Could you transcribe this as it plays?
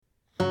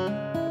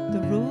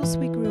rules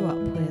we grew up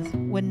with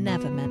were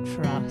never meant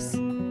for us.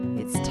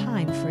 It's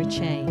time for a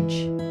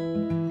change.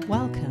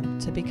 Welcome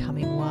to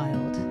Becoming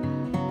Wild.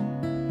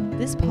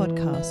 This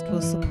podcast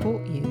will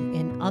support you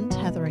in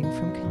untethering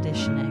from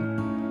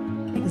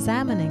conditioning,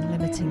 examining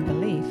limiting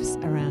beliefs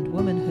around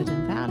womanhood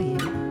and value,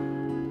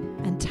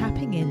 and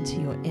tapping into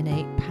your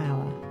innate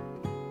power.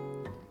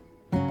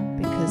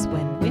 Because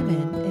when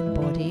women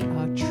embody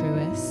our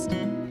truest,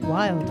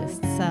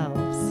 wildest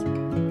selves,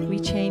 we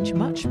change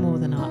much more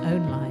than our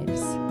own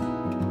lives.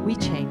 We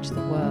change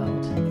the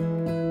world.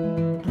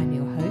 I'm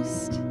your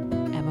host,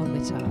 Emma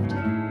Whittard.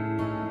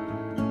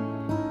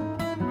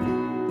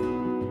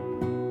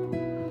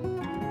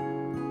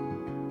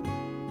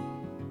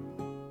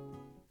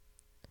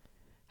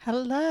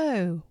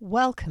 Hello,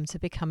 welcome to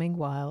Becoming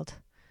Wild.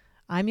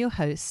 I'm your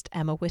host,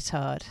 Emma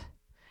Whittard,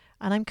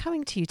 and I'm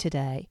coming to you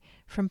today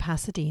from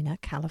Pasadena,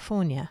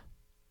 California.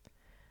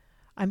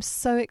 I'm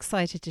so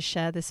excited to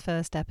share this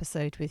first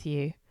episode with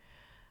you.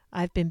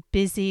 I've been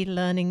busy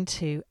learning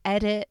to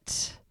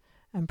edit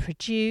and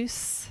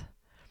produce.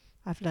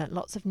 I've learnt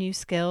lots of new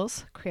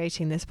skills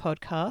creating this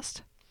podcast.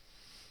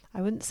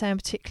 I wouldn't say I'm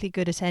particularly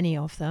good at any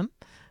of them,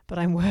 but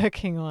I'm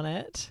working on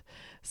it.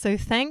 So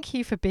thank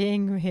you for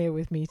being here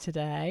with me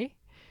today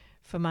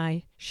for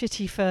my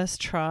shitty first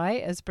try,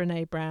 as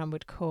Brene Brown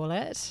would call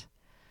it.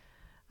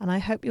 And I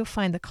hope you'll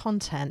find the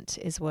content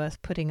is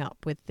worth putting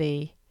up with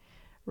the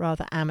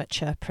rather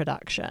amateur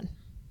production.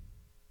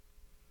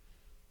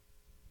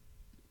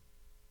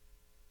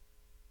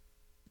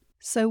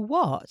 So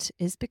what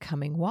is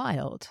becoming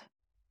wild?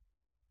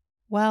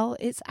 Well,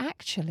 it's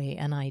actually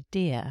an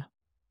idea.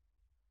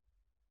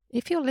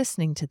 If you're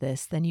listening to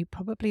this, then you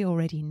probably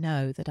already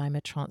know that I'm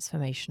a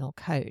transformational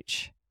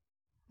coach.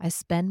 I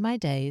spend my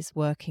days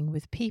working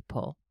with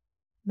people,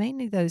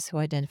 mainly those who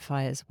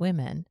identify as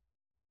women,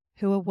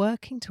 who are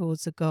working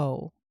towards a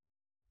goal,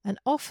 and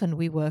often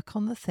we work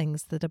on the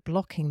things that are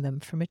blocking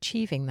them from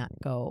achieving that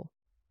goal.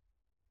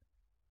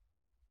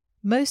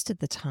 Most of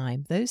the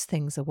time, those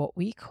things are what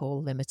we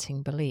call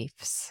limiting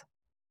beliefs.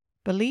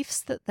 Beliefs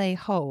that they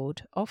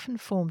hold, often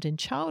formed in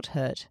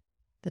childhood,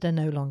 that are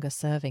no longer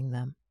serving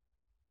them.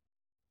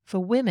 For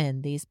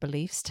women, these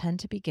beliefs tend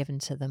to be given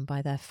to them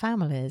by their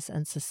families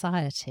and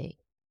society,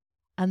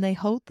 and they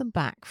hold them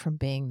back from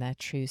being their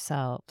true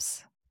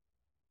selves.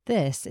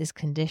 This is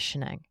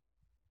conditioning.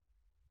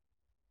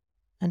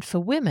 And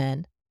for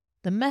women,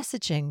 the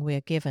messaging we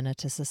are given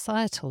at a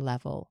societal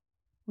level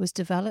was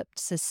developed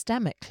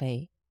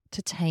systemically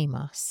to tame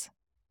us,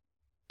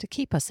 to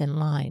keep us in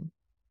line.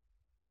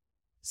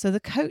 So the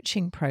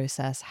coaching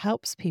process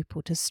helps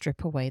people to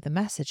strip away the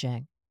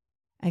messaging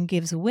and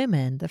gives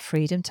women the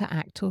freedom to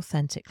act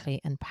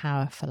authentically and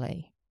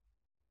powerfully.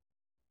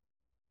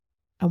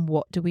 And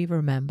what do we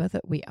remember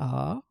that we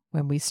are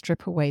when we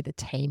strip away the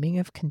taming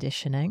of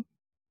conditioning?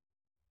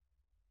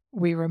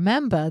 We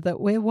remember that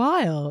we're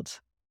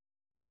wild.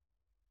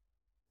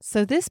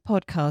 So this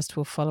podcast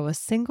will follow a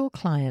single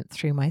client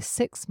through my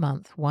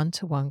 6-month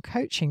one-to-one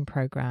coaching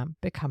program,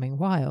 Becoming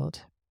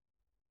Wild.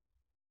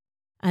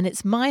 And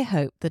it's my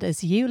hope that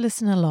as you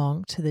listen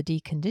along to the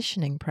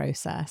deconditioning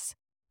process,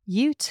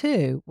 you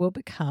too will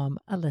become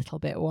a little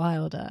bit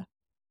wilder.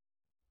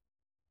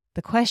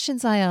 The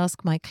questions I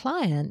ask my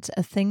client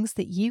are things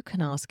that you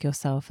can ask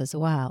yourself as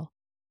well,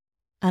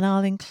 and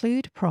I'll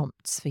include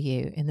prompts for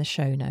you in the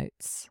show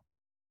notes.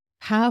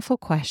 Powerful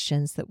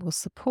questions that will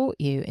support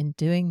you in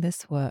doing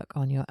this work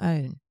on your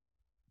own.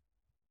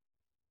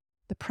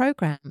 The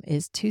program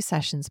is 2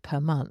 sessions per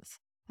month,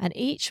 and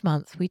each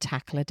month we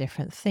tackle a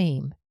different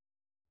theme.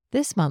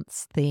 This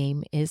month's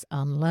theme is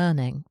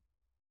Unlearning.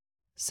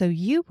 So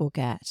you will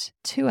get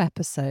 2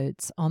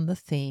 episodes on the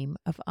theme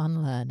of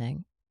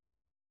unlearning,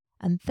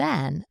 and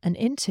then an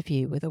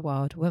interview with a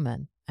wild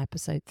woman,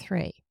 episode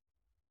 3.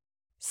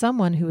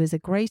 Someone who is a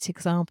great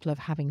example of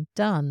having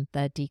done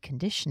their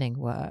deconditioning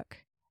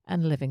work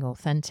and living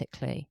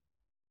authentically.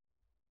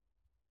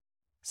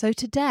 So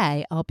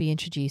today I'll be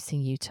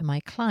introducing you to my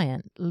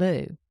client,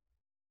 Lou.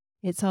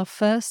 It's our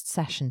first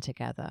session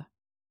together,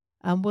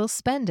 and we'll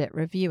spend it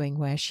reviewing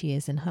where she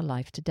is in her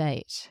life to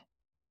date,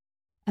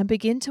 and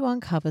begin to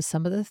uncover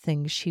some of the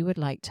things she would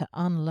like to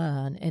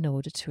unlearn in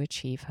order to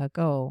achieve her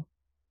goal.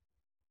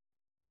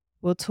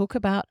 We'll talk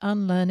about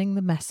unlearning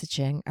the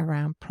messaging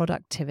around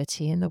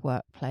productivity in the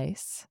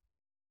workplace,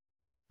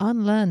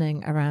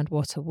 unlearning around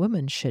what a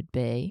woman should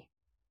be,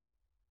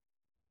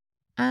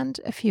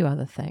 and a few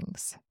other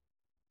things.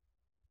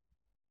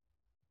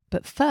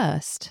 But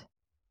first,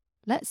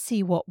 let's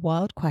see what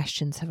wild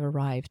questions have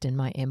arrived in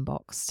my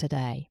inbox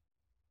today.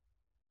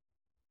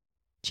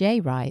 Jay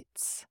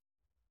writes,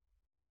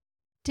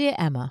 Dear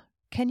Emma,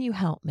 can you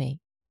help me?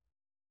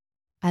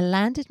 I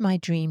landed my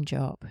dream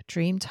job,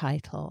 dream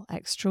title,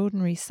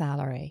 extraordinary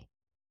salary.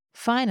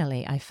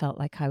 Finally, I felt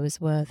like I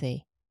was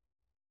worthy.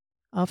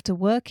 After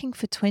working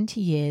for 20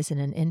 years in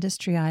an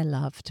industry I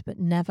loved but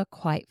never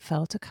quite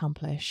felt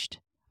accomplished,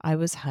 I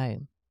was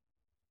home.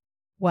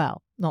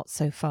 Well, not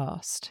so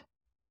fast.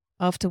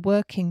 After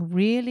working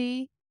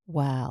really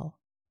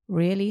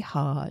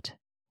hard,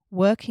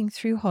 working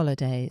through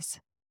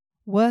holidays,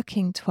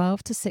 working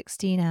 12 to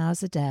 16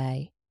 hours a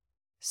day,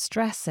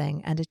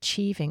 stressing and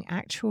achieving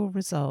actual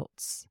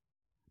results,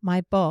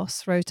 my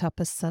boss wrote up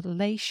a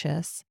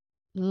salacious,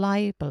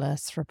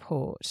 libelous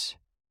report.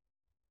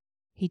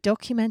 He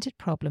documented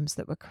problems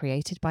that were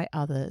created by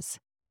others,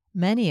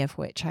 many of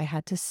which I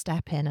had to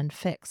step in and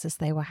fix as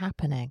they were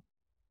happening.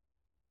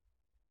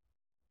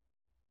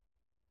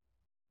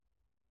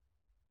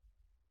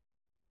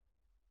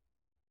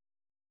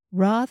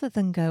 Rather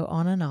than go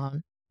on and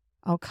on,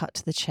 I'll cut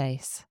to the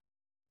chase.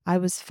 I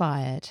was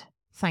fired,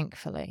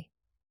 thankfully.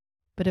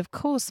 But of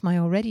course, my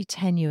already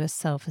tenuous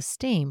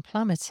self-esteem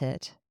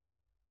plummeted.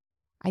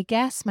 I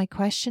guess my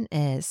question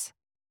is,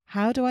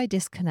 how do I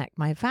disconnect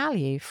my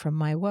value from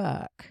my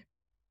work?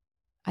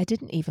 I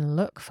didn't even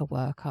look for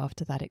work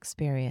after that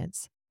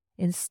experience.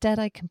 Instead,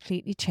 I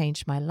completely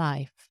changed my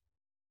life.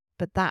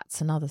 But that's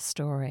another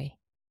story.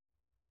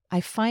 I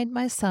find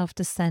myself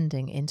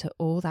descending into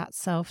all that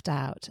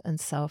self-doubt and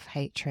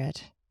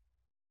self-hatred.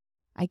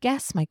 I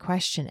guess my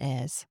question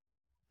is,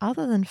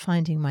 other than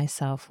finding my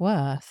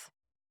self-worth,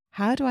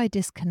 how do I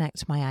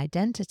disconnect my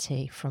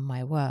identity from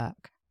my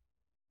work?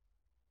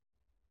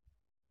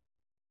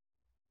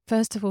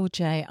 First of all,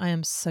 Jay, I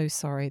am so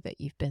sorry that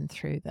you've been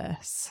through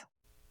this.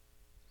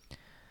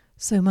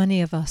 So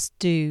many of us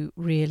do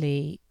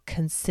really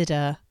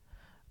consider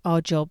our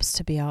jobs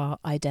to be our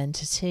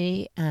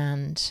identity,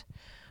 and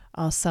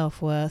our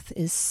self-worth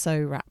is so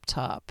wrapped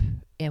up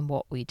in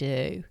what we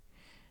do.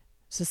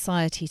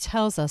 Society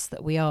tells us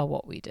that we are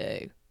what we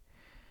do,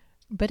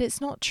 but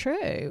it's not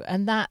true.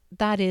 And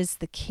that is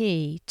the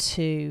key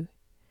to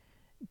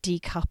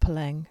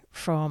decoupling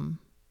from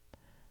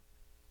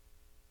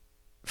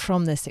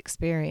this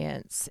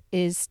experience,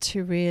 is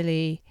to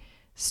really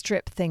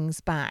strip things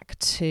back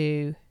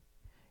to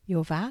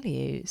your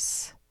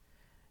values.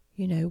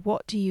 You know,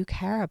 what do you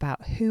care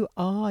about? Who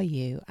are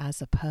you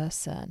as a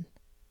person?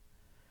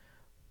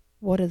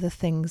 What are the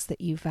things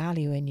that you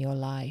value in your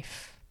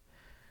life?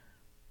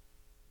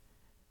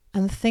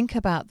 And think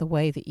about the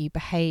way that you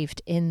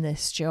behaved in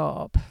this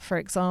job. For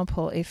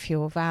example, if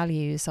your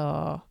values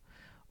are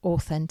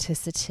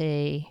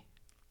authenticity,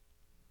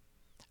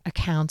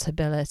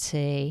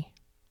 accountability,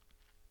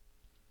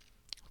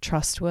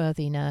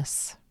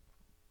 trustworthiness,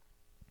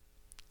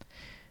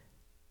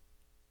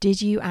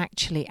 did you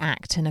actually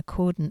act in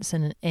accordance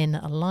and in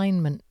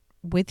alignment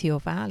with your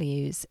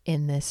values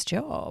in this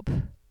job?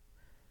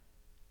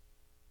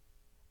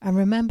 And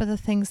remember the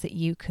things that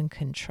you can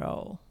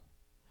control.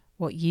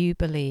 What you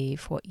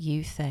believe, what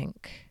you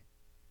think,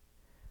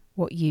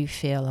 what you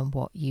feel, and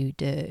what you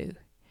do.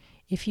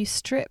 If you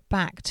strip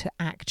back to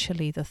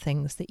actually the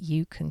things that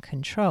you can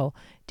control,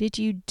 did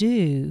you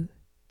do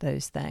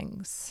those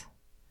things?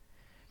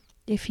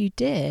 If you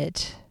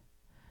did,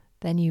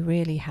 then you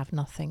really have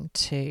nothing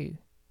to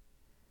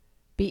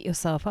beat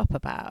yourself up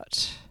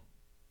about.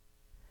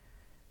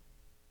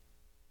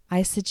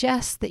 I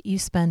suggest that you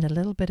spend a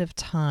little bit of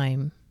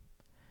time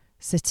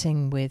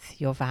sitting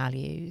with your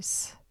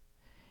values.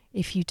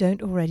 If you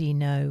don't already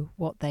know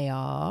what they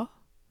are,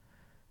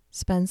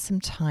 spend some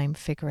time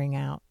figuring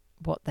out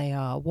what they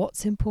are,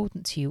 what's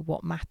important to you,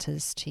 what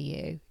matters to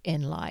you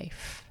in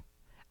life,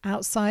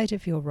 outside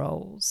of your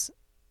roles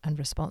and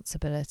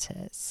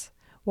responsibilities.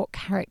 What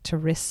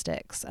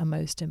characteristics are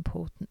most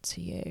important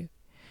to you?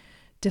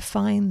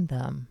 Define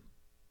them.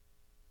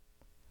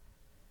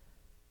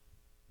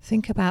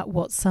 Think about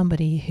what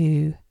somebody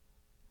who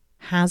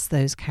has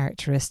those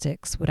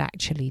characteristics would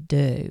actually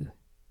do.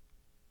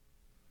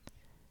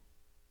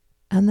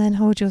 And then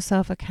hold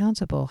yourself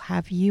accountable.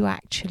 Have you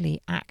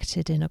actually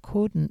acted in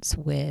accordance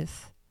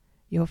with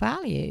your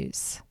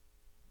values?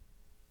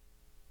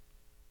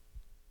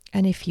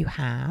 And if you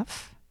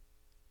have,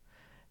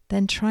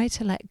 then try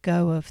to let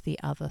go of the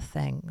other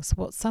things.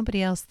 What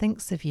somebody else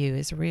thinks of you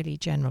is really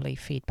generally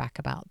feedback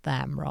about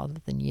them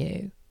rather than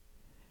you.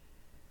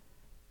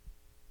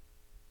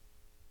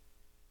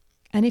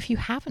 And if you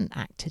haven't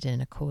acted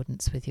in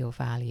accordance with your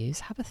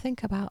values, have a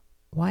think about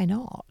why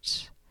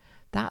not.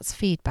 That's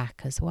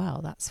feedback as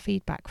well. That's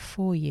feedback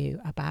for you,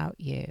 about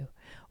you.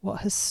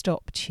 What has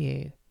stopped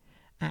you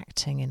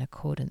acting in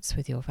accordance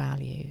with your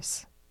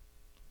values?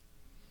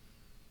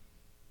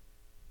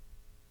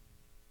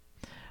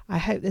 I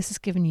hope this has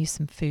given you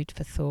some food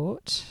for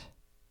thought.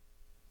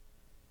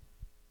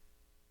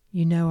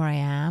 You know where I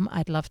am.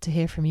 I'd love to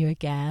hear from you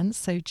again.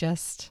 So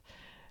just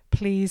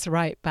please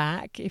write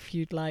back if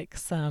you'd like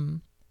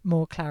some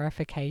more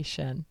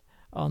clarification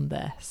on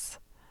this.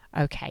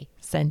 Okay,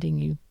 sending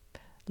you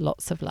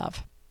lots of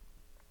love.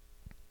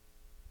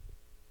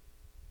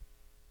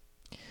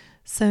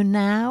 So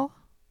now,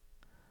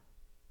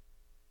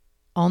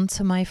 on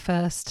to my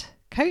first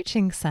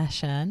coaching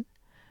session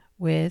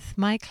with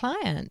my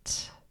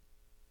client.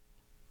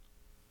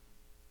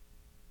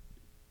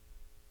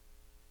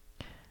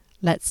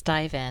 Let's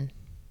dive in.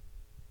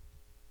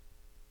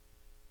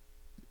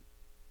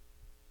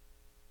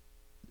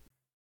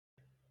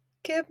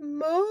 Good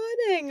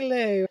morning,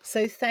 Lou.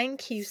 So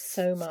thank you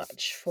so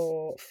much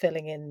for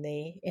filling in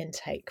the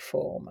intake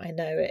form. I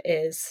know it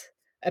is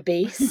a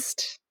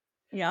beast.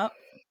 Yep.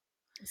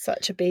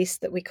 Such a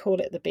beast that we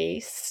call it the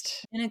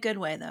beast. In a good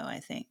way, though,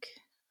 I think.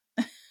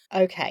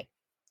 Okay.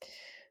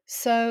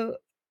 So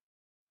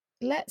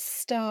let's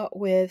start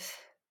with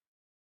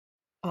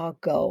our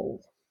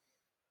goal.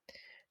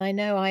 I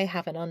know I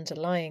have an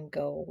underlying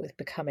goal with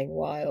Becoming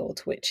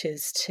Wild, which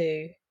is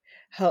to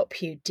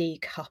help you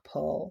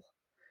decouple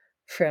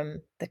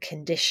from the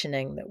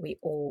conditioning that we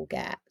all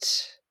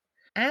get.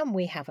 And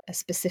we have a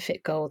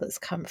specific goal that's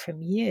come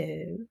from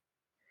you,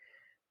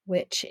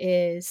 which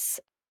is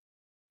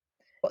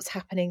what's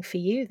happening for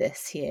you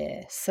this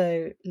year.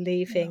 So,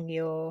 Yeah. leaving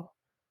your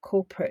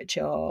corporate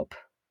job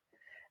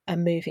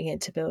and moving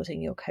into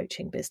building your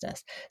coaching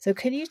business. So,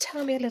 can you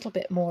tell me a little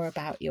bit more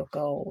about your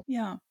goal?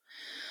 Yeah.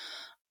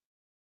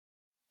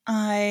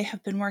 I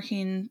have been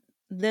working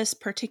this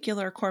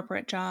particular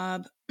corporate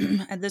job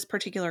at this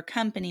particular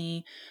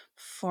company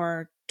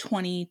for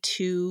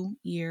 22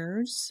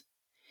 years,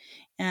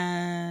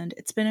 and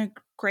it's been a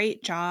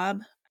great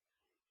job.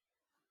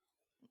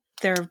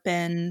 There have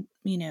been,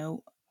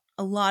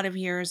 a lot of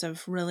years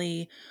of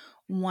really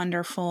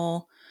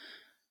wonderful,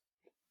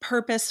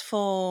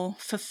 purposeful,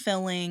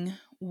 fulfilling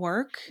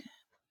work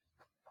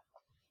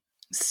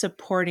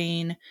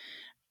supporting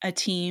a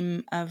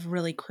team of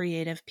really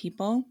creative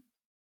people.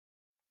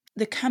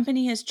 The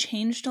company has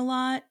changed a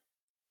lot,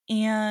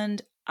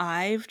 and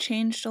I've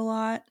changed a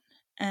lot.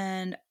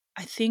 And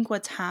I think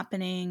what's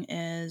happening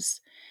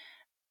is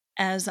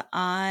as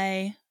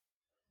I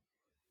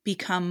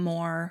become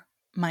more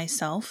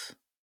myself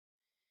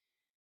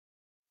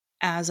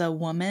as a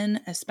woman,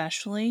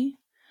 especially,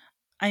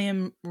 I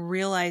am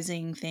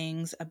realizing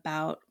things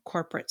about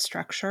corporate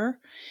structure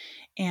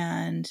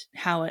and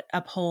how it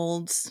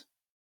upholds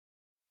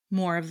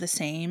more of the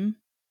same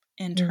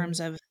in terms Mm,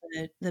 of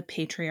the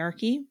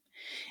patriarchy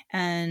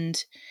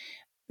and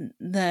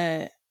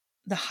the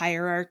the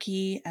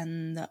hierarchy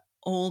and the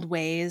old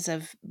ways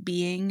of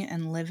being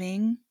and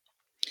living.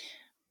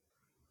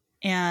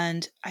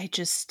 And I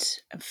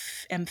just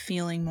am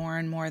feeling more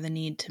and more the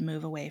need to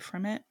move away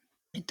from it.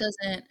 It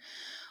doesn't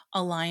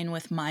align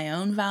with my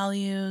own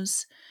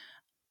values.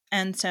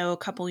 And so a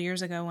couple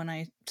years ago, when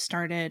I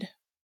started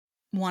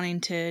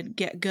wanting to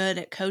get good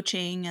at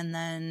coaching and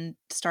then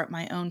start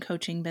my own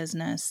coaching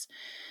business,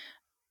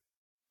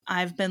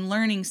 I've been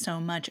learning so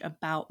much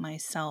about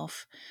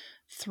myself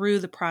through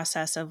the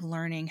process of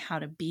learning how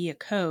to be a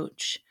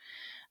coach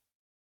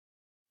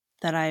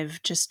that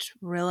I've just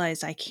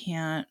realized I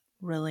can't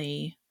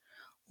really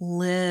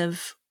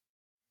live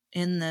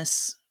in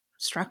this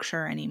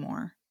structure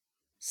anymore.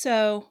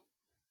 So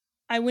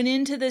I went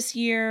into this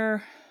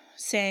year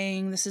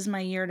saying this is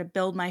my year to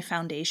build my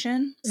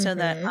foundation so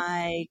that mhm,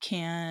 I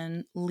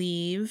can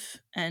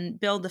leave and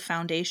build the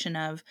foundation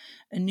of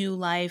a new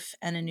life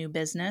and a new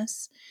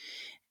business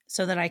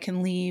so that I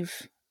can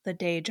leave the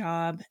day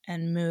job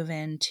and move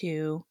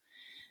into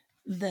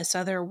this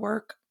other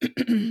work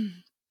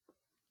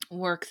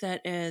work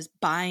that is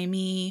by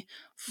me,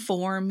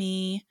 for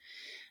me,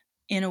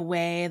 in a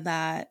way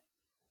that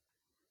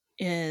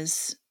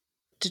is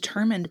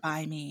determined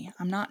by me.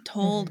 I'm not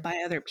told mhm,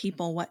 by other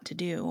people what to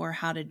do or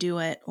how to do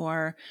it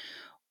or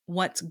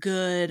what's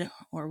good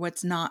or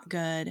what's not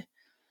good.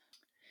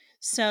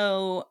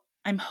 So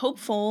I'm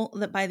hopeful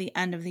that by the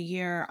end of the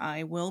year,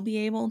 I will be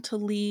able to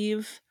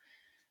leave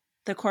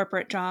the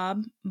corporate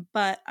job,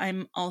 but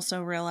I'm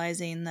also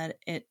realizing that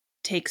it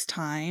takes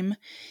time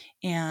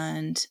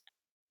and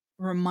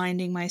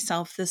reminding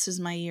myself this is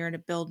my year to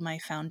build my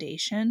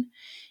foundation.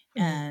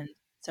 mm. And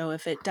so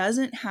if it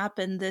doesn't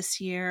happen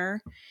this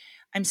year,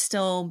 I'm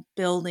still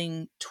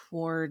building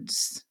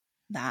towards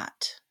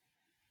that.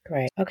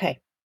 Great. Okay.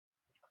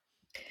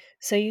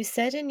 So you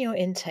said in your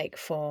intake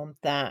form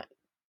that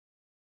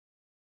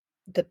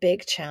the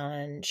big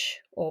challenge,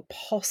 or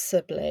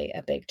possibly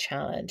a big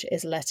challenge,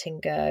 is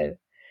letting go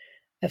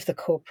of the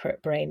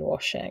corporate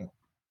brainwashing.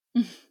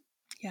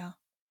 Yeah.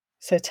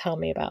 So tell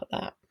me about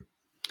that.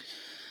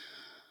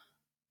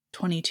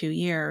 22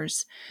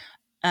 years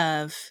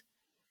of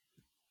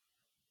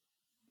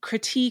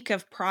critique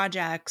of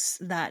projects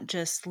that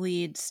just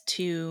leads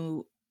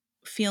to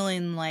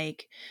feeling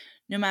like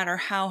no matter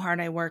how hard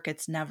I work,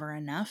 it's never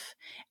enough.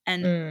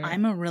 And Mm,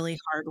 I'm a really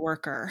hard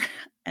worker.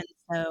 And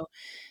so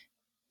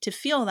to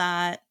feel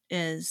that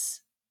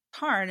is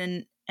hard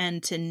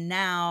and to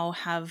now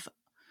have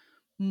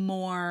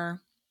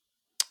more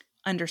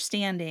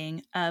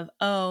understanding of,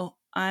 oh,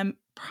 I'm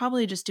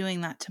probably just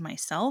doing that to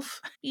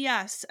myself.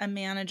 Yes, a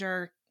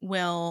manager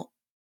will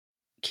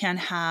can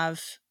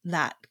have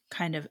that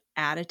kind of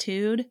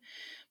attitude,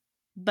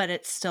 but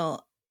it's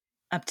still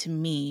up to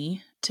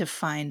me to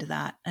find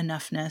that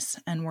enoughness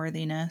and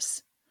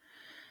worthiness.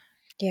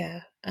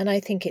 yeah, and I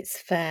think it's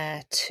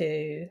fair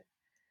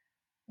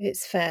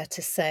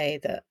to say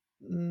that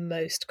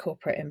most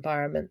corporate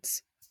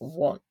environments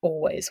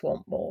always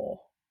want more,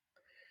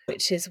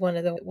 which is one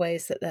of the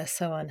ways that they're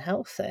so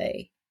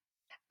unhealthy.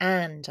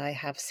 And I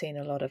have seen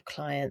a lot of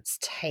clients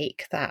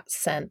take that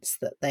sense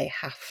that they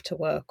have to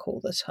work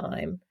all the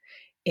time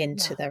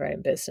into Yeah. their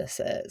own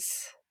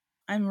businesses.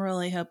 I'm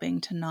really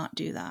hoping to not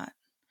do that.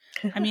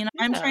 I mean,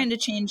 I'm Yeah. trying to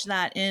change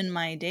that in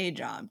my day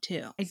job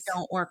too. I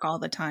don't work all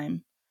the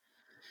time.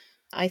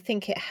 I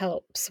think it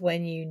helps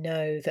when you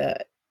know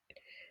that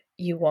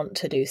you want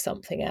to do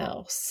something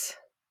else.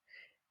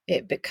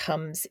 It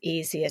becomes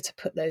easier to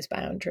put those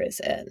boundaries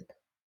in.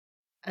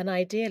 And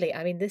ideally,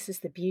 I mean, this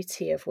is the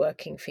beauty of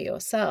working for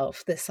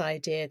yourself, this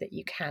idea that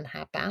you can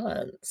have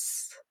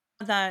balance.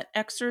 That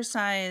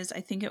exercise,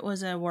 I think it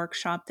was a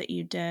workshop that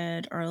you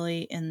did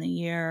early in the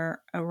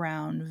year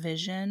around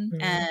vision. Mm,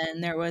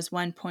 And there was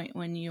one point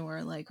when you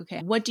were like,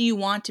 okay, what do you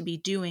want to be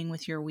doing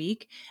with your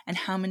week? And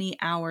how many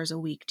hours a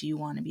week do you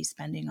want to be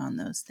spending on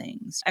those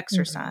things?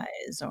 mhm.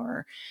 Exercise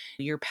or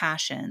your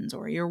passions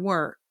or your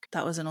work.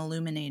 That was an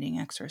illuminating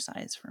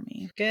exercise for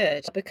me.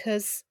 Good,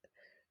 because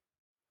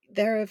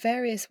there are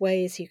various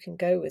ways you can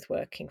go with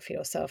working for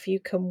yourself. You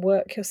can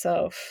work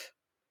yourself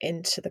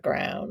into the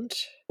ground,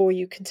 or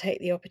you can take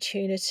the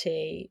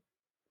opportunity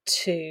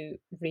to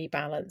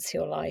rebalance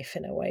your life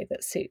in a way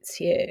that suits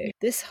you.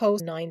 This whole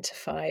 9 to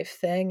 5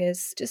 thing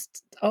is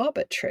just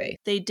arbitrary.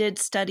 They did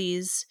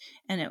studies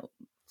and it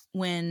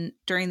when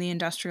during the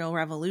Industrial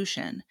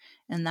Revolution,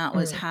 and that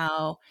was Mm,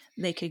 how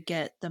they could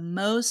get the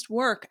most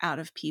work out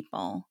of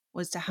people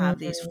was to have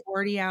these mm,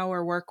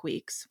 40-hour work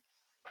weeks.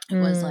 It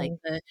was like mm.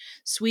 the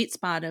sweet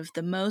spot of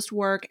the most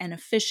work and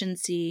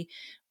efficiency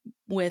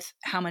with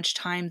how much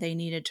time they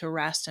needed to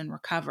rest and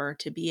recover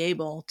to be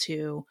able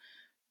to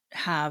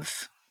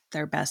have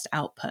their best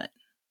output.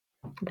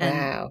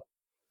 And, Wow.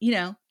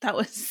 that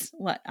was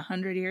what,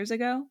 100 years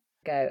ago?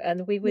 Go.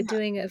 And we were Yeah.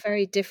 doing a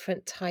very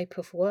different type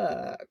of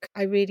work.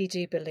 I really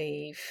do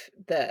believe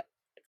that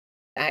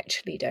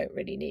actually don't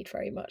really need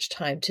very much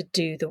time to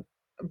do the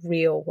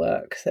real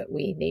work that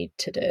we need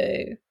to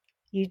do.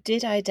 You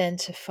did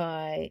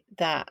identify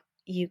that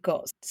you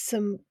got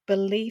some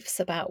beliefs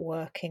about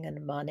working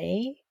and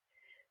money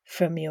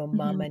from your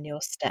mum Mhm. and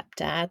your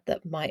stepdad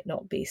that might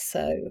not be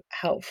so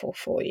helpful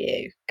for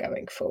you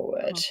going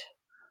forward.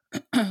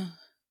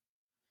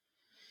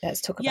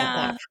 Let's talk about Yeah.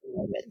 that for a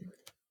moment.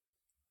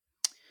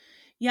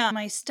 Yeah,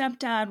 my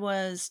stepdad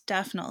was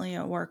definitely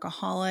a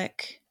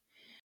workaholic,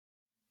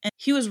 and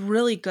he was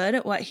really good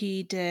at what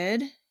he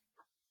did.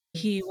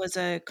 He was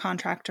a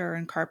contractor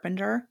and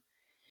carpenter,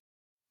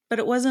 but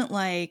it wasn't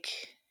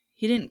like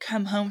he didn't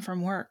come home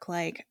from work,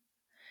 like,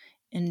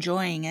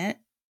 enjoying it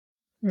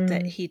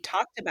that Mm, he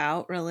talked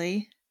about,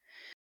 really.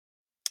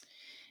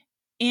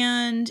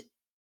 And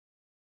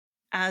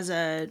as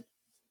a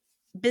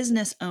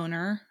business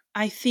owner,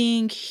 I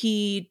think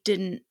he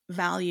didn't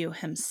value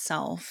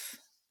himself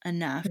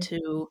enough mm,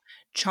 to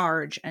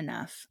charge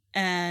enough.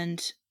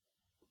 And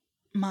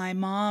my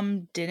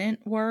mom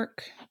didn't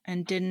work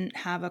and didn't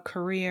have a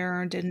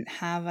career, didn't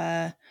have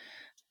a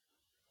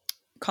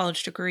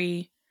college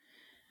degree,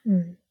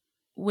 mm,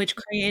 which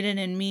created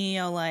in me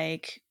a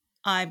like,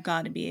 I've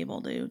got to be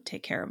able to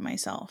take care of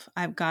myself.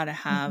 I've got to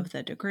mhm. have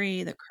the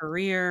degree, the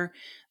career,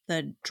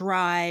 the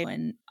drive.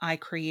 And I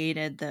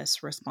created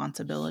this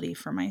responsibility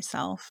for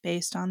myself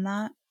based on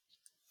that.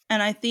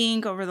 And I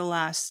think over the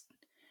last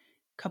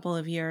couple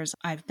of years,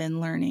 I've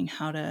been learning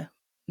how to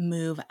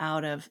move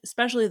out of,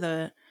 especially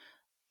the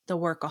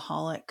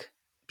workaholic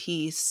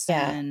piece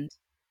Yeah. and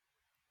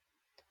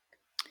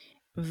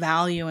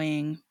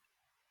valuing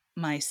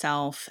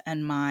myself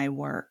and my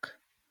work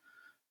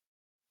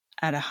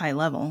at a high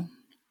level.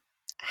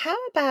 How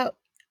about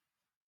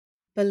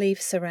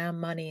beliefs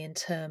around money in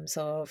terms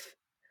of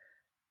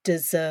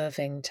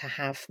deserving to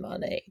have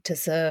money,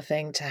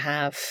 deserving to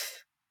have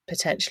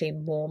potentially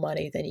more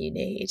money than you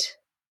need?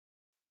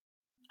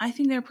 I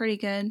think they're pretty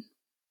good.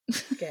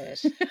 Good.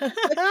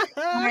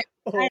 I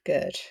All I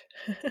good.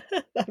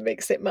 That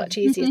makes it much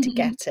easier to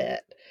get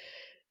it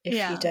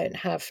if you Yeah. don't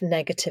have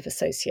negative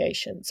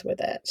associations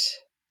with it.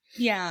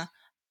 Yeah.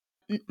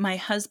 My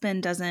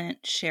husband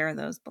doesn't share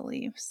those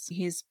beliefs.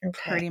 He's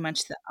Okay. pretty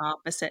much the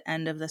opposite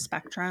end of the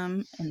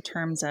spectrum in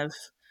terms of,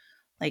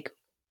 like,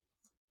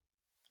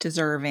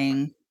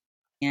 deserving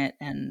it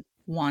and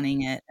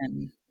wanting it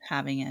and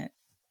having it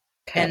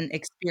Okay. and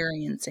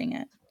experiencing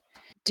it.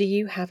 Do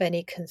you have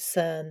any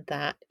concern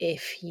that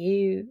if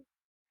you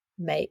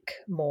make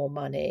more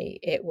money,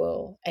 it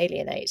will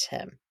alienate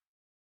him?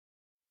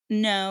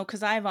 No, because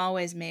 'cause I've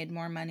always made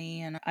more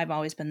money and I've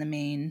always been the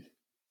main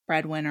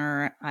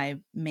breadwinner.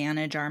 I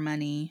manage our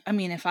money. I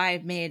mean, if I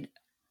made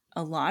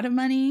a lot of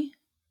money,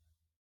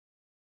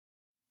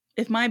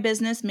 if my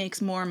business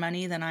makes more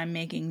money than I'm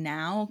making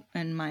now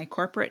in my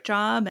corporate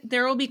job,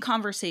 there will be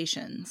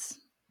conversations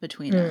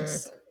between Mm,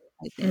 us,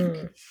 I think.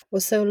 mm.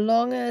 Well, so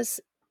long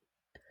as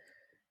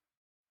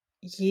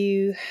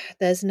you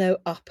there's no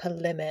upper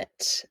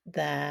limit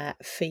there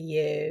for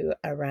you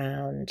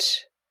around,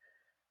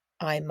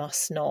 "I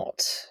must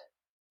not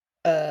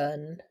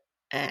earn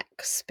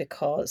X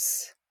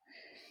because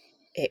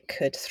it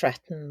could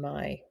threaten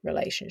my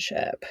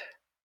relationship."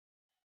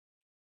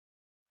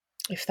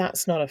 If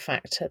that's not a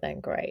factor, then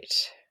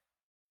great.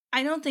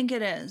 I don't think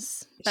it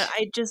is, but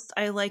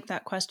I like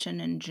that question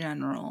in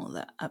general,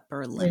 the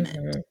upper limit,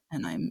 Mhm.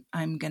 and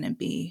I'm gonna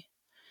be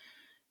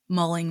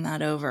mulling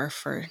that over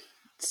for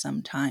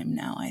some time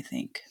now, I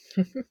think.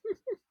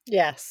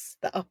 Yes,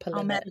 the upper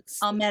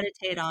limits. I'll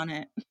meditate on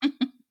it.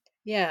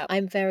 Yeah,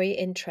 I'm very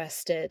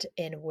interested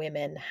in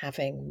women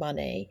having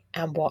money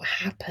and what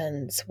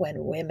happens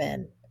when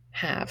women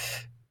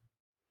have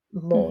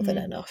more than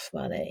Mhm. enough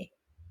money.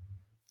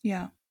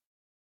 Yeah.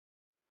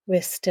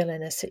 We're still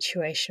in a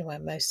situation where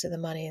most of the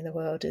money in the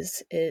world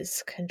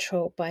is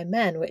controlled by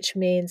men, which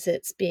means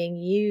it's being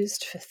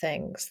used for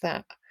things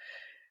that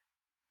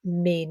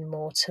mean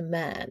more to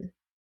men.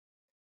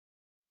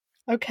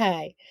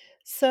 Okay,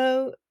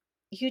 so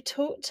you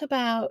talked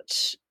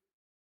about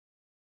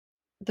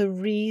the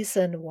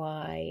reason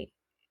why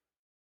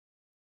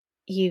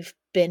you've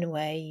been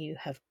where you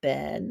have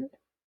been,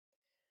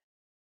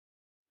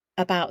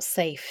 about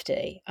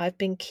safety. I've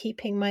been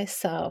keeping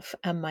myself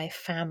and my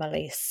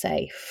family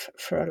safe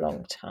for a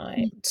long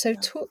time. So,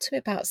 Yeah. talk to me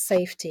about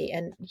safety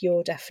and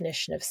your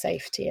definition of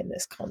safety in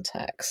this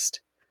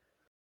context.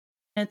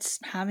 It's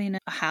having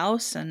a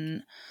house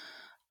and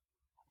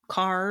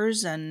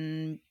cars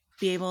and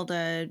be able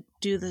to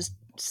do the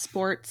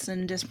sports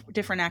and just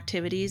different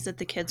activities that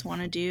the kids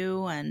want to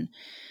do, and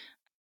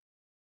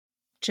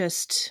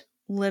just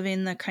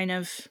living the kind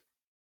of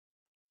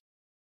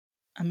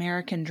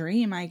American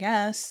dream, I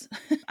guess.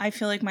 I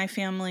feel like my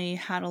family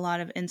had a lot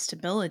of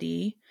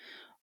instability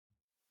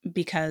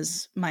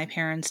because my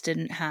parents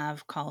didn't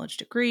have college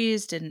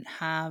degrees, didn't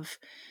have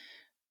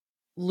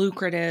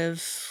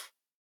lucrative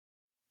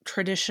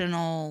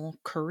traditional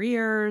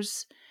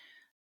careers.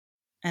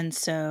 And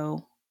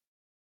so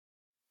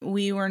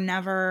we were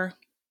never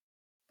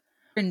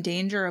in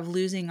danger of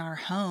losing our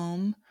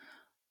home,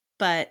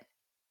 but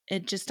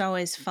it just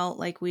always felt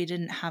like we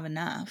didn't have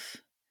enough.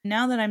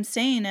 Now that I'm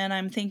saying it,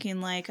 I'm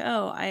thinking like,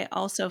 oh, I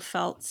also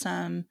felt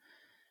some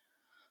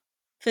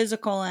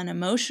physical and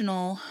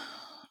emotional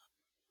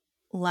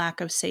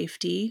lack of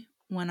safety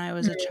when I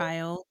was a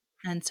child.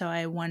 And so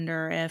I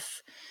wonder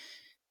if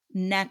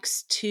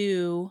next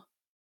to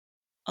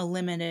a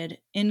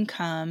limited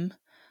income,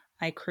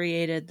 I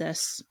created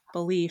this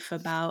belief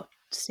about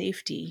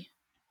safety.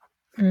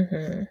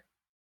 Mm-hmm.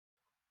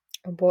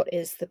 And what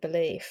is the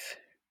belief?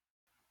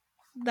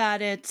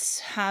 That it's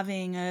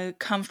having a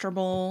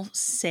comfortable,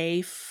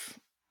 safe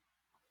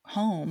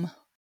home.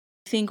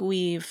 I think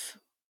we've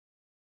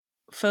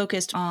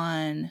focused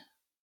on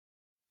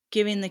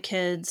giving the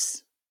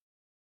kids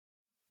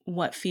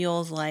what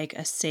feels like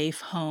a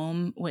safe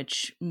home,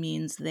 which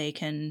means they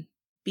can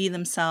be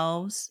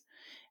themselves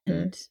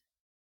Mm-hmm. and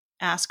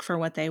ask for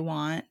what they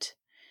want.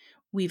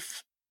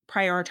 We've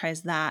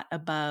prioritized that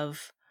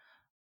above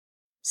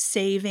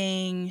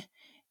saving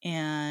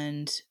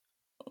and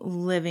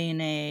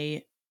living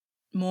a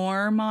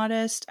more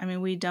modest. I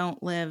mean, we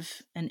don't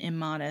live an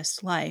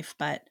immodest life,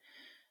 but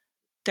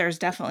there's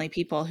definitely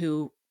people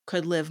who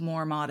could live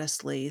more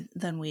modestly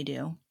than we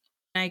do.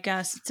 I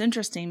guess it's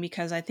interesting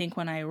because I think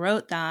when I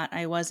wrote that,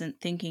 I wasn't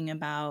thinking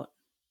about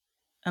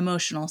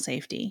emotional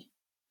safety,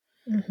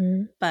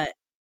 Mm-hmm. but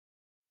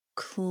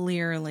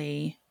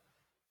clearly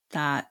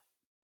that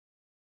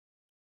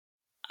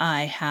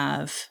I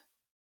have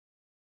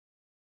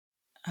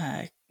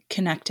uh,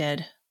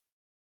 connected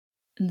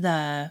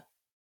the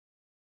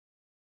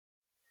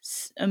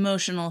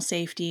emotional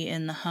safety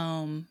in the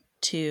home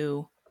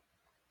to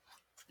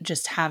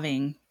just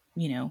having,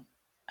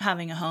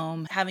 having a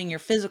home, having your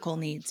physical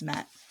needs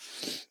met.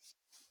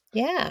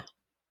 Yeah.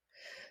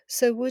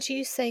 So, would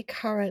you say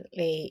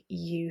currently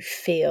you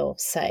feel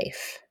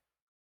safe?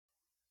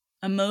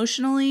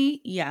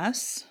 Emotionally,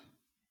 yes.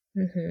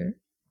 Mm-hmm.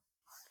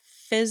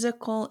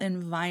 Physical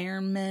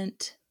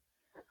environment,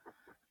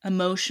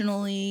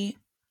 emotionally,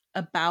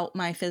 about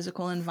my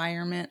physical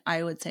environment,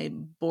 I would say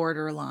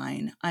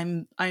borderline.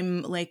 I'm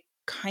like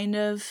kind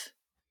of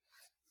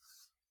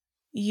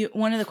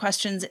one of the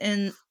questions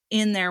in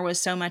there was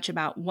so much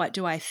about what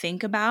do I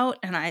think about,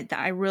 and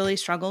I really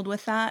struggled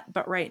with that,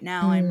 but right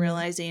now I'm Mm.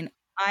 realizing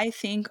I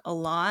think a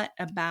lot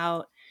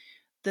about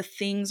the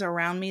things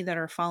around me that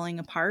are falling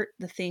apart,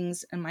 the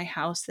things in my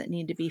house that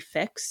need to be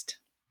fixed.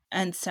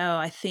 And so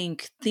I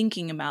think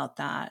thinking about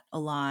that a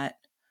lot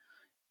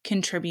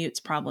contributes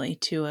probably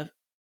to a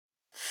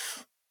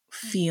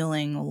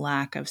feeling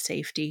lack of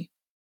safety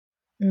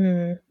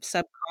Mm.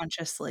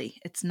 subconsciously.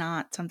 It's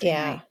not something Yeah.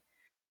 I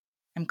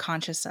am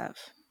conscious of.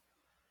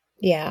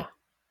 Yeah.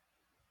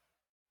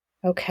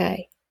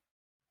 Okay.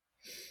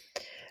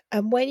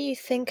 And when you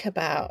think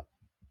about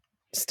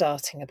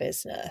starting a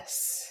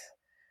business,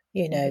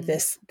 Mhm.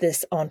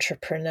 this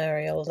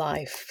entrepreneurial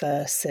life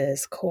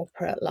versus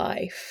corporate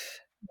life,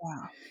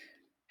 Yeah.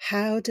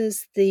 how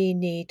does the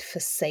need for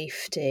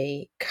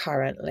safety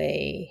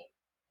currently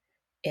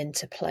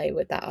interplay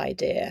with that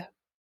idea?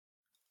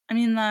 I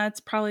mean, that's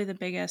probably the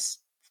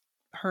biggest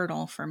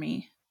hurdle for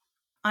me.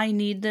 I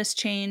need this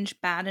change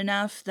bad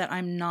enough that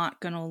I'm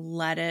not going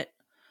to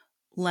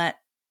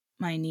let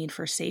my need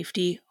for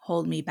safety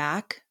hold me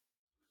back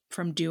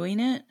from doing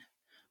it,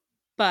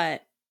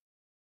 but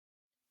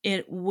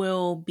it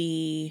will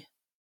be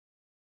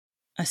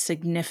a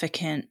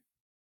significant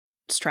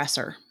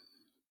stressor.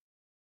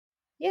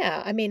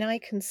 Yeah, I mean, I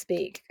can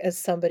speak as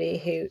somebody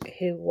who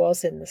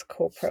was in this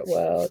corporate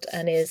world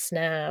and is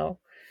now,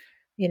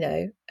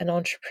 an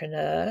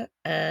entrepreneur,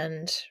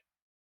 and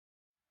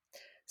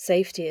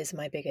safety is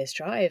my biggest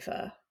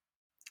driver.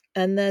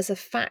 And there's a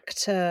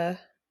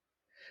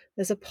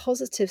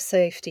positive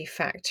safety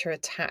factor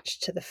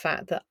attached to the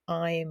fact that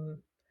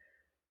I'm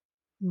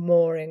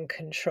more in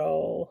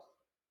control,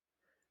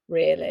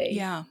 really,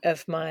 Yeah.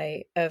 of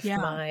my Yeah.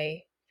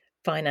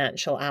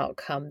 financial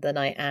outcome than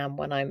I am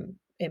when I'm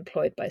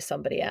employed by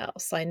somebody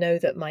else. I know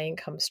that my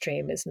income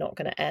stream is not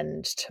going to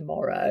end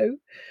tomorrow,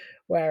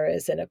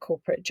 whereas in a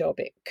corporate job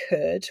it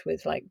could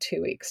with like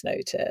 2 weeks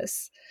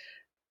notice.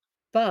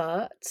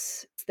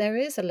 But there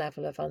is a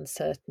level of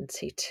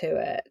uncertainty to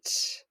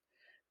it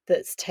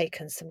that's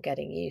taken some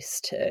getting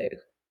used to.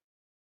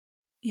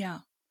 Yeah.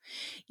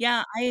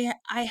 Yeah,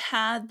 I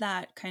had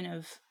that kind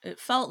of, it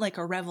felt like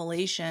a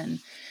revelation,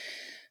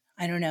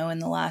 I don't know, in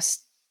the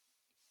last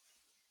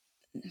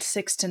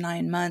 6 to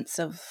 9 months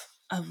of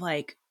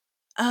like,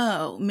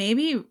 oh,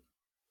 maybe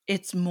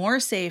it's more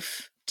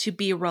safe to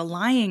be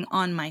relying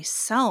on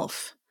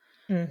myself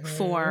Mhm.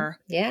 for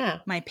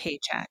Yeah. my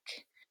paycheck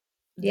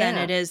than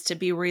it Yeah. is to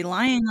be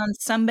relying on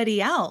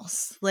somebody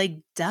else. Like,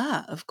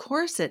 duh, of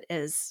course it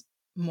is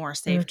more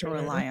safe to Mhm.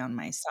 rely on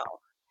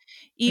myself.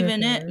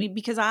 Even it Mhm.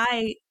 because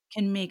I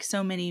can make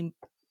so many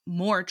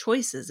more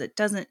choices.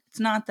 It's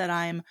not that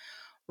I'm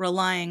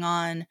relying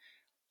on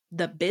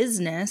the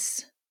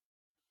business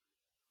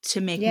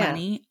to make Yeah.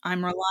 money.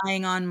 I'm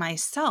relying on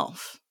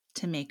myself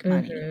to make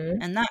money. Mhm.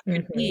 And that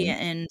could be Mhm.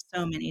 in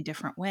so many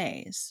different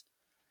ways.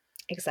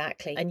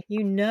 Exactly. And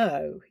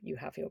you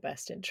have your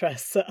best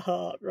interests at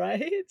heart,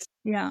 right?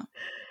 Yeah.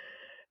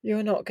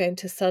 You're not going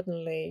to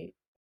suddenly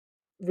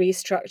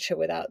restructure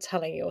without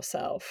telling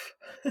yourself.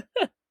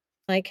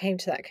 I came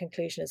to that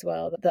conclusion as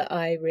well, that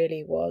I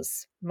really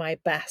was my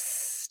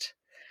best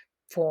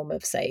form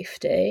of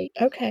safety.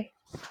 Okay,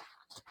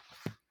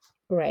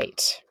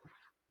 great.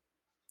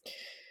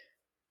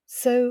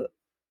 So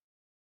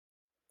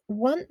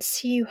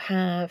once you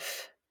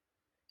have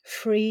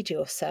freed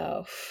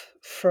yourself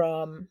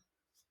from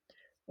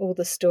all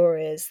the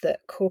stories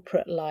that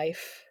corporate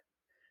life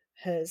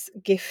has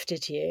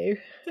gifted you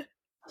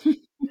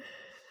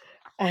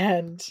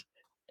and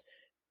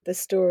the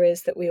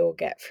stories that we all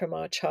get from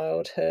our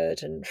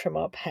childhood and from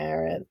our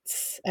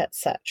parents,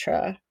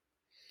 etc.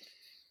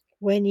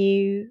 When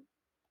you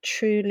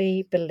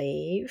truly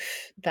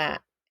believe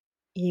that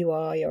you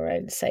are your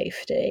own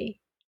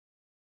safety,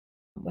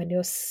 when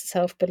your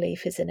self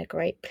belief is in a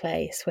great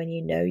place, when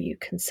you know you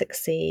can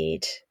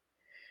succeed,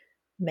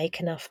 make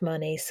enough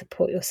money,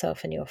 support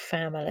yourself and your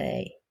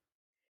family.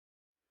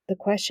 The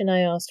question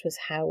I asked was,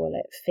 how will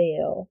it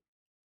feel?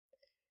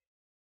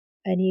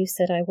 And you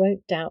said, I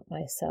won't doubt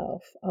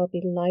myself. I'll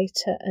be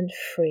lighter and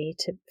freer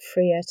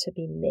to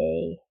be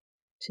me,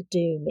 to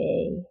do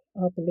me.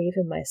 I'll believe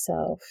in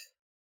myself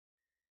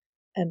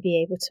and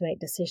be able to make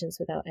decisions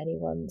without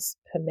anyone's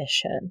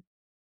permission.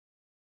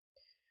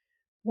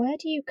 Where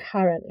do you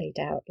currently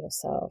doubt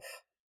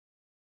yourself?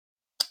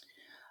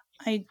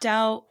 I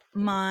doubt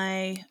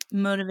my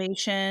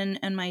motivation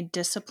and my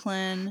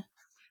discipline.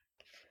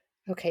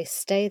 Okay,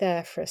 stay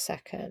there for a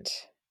second.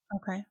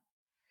 Okay.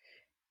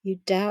 You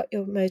doubt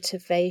your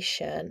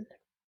motivation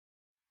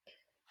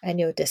and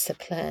your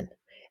discipline.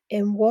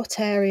 In what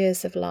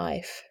areas of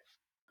life?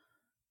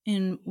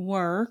 In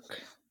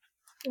work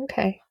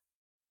Okay.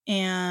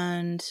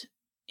 and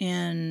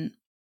in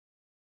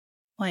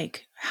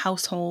like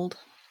household,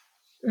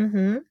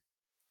 Mm-hmm.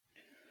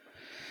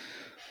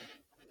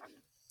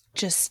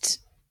 just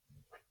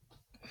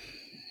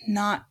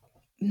not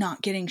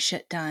not getting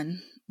shit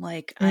done.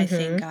 Like I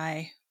think Mm-hmm.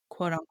 I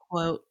quote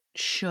unquote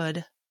should.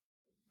 I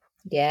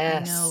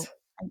Yes. know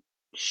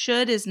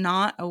should is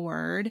not a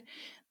word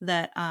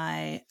that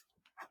I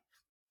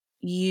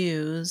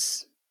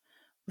use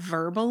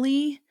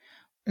verbally,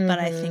 but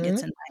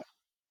Mm-hmm.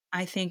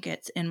 I think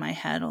it's in my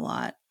head a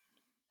lot.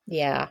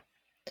 Yeah.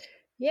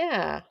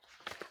 Yeah.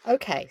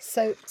 Okay.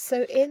 So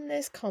in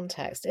this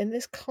context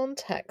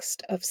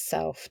of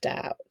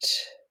self-doubt,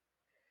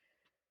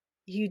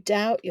 you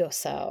doubt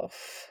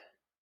yourself,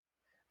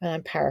 and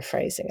I'm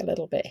paraphrasing a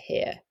little bit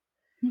here,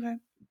 Okay.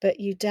 but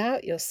you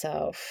doubt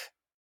yourself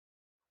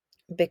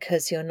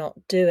because you're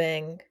not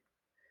doing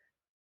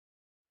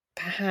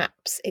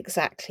perhaps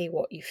exactly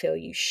what you feel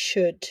you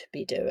should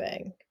be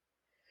doing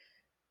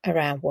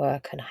around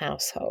work and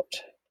household.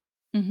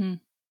 Mm-hmm.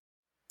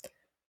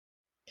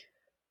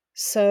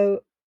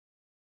 So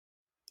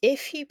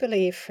if you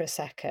believe for a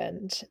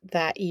second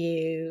that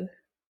you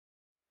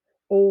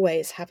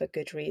always have a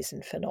good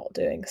reason for not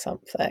doing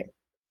something,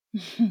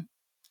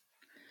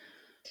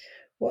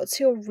 what's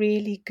your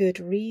really good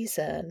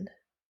reason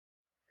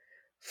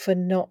for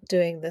not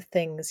doing the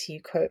things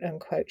you quote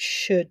unquote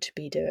should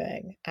be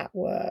doing at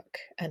work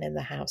and in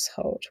the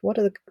household? What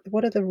are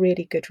the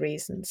really good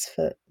reasons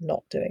for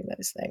not doing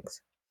those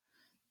things?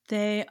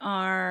 They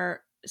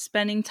are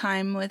spending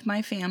time with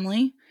my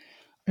family.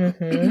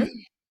 Mhm.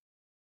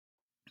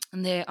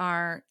 And they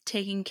are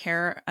taking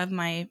care of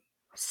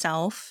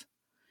myself.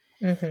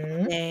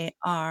 Mm-hmm. They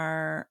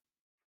are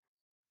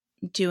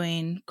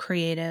doing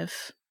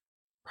creative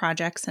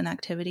projects and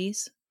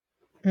activities.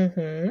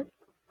 Mm-hmm.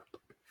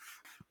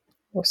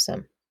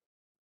 Awesome.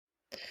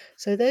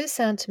 So those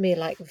sound to me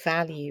like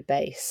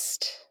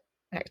value-based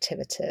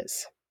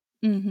activities,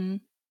 Mm-hmm.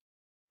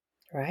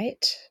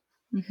 right?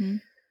 Mm-hmm.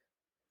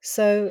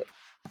 So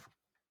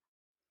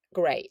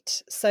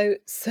great. So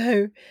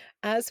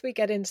as we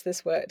get into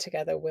this work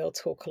together, we'll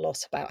talk a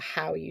lot about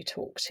how you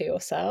talk to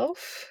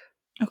yourself.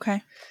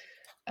 Okay.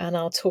 And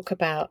I'll talk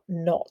about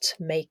not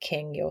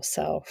making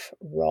yourself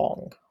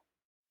wrong.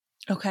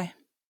 Okay.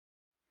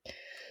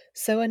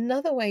 So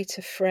another way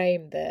to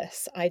frame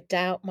this, I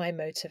doubt my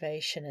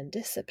motivation and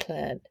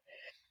discipline.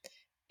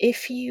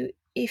 If you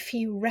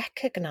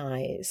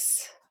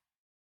recognize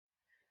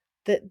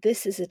that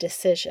this is a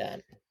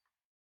decision,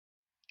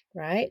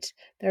 right?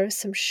 There are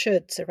some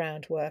shoulds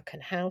around work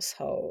and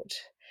household,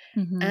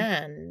 Mm-hmm.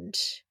 and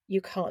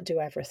you can't do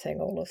everything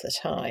all of the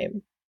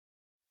time.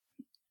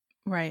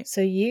 Right.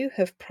 So you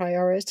have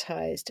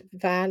prioritized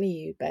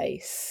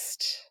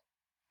value-based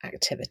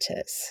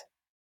activities.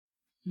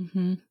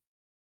 Mm-hmm.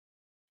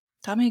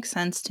 That makes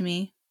sense to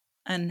me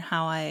and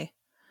how I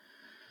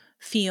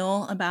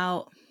feel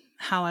about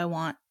how I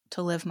want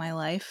to live my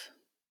life.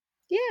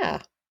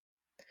 Yeah.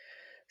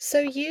 So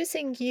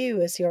using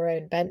you as your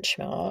own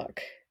benchmark,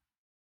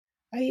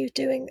 are you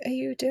doing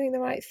the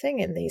right thing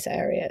in these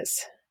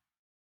areas?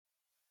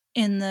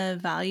 In the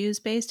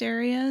values-based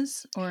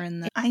areas or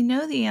in the I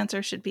know the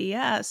answer should be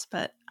yes,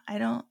 but I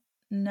don't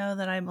know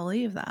that I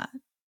believe that.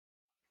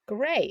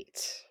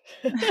 Great.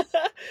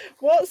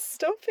 What's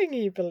stopping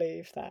you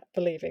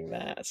believing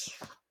that?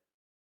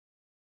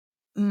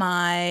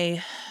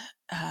 My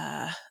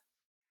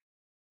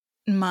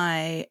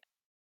my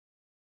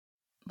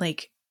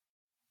like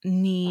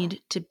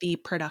need to be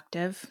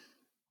productive.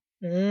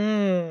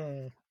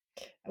 Mm.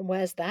 And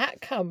where's that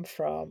come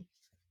from?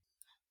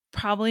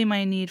 Probably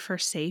my need for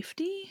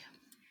safety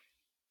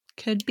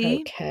could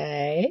be.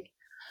 Okay.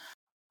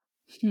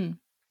 Hmm.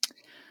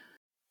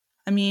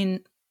 I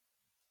mean,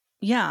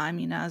 yeah, I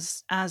mean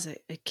as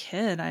a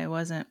kid, I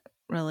wasn't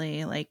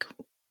really like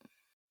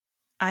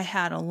I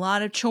had a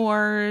lot of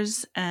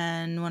chores,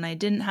 and when I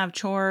didn't have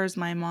chores,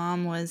 my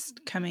mom was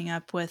coming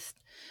up with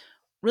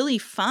really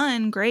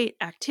fun, great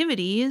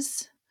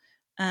activities.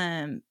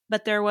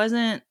 But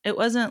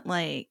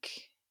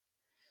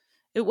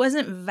it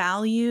wasn't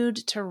valued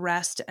to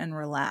rest and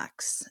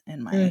relax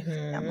in my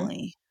Mm-hmm.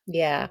 family.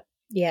 Yeah.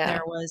 Yeah.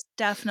 There was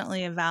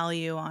definitely a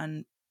value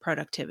on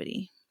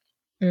productivity.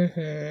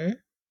 Mm-hmm.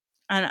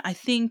 And I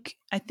think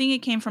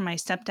it came from my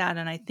stepdad,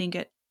 and I think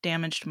it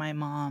damaged my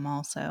mom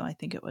also. I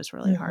think it was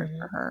really hard Mm-hmm.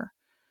 for her.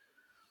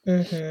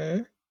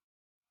 Mm-hmm.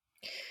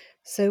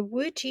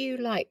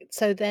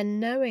 So then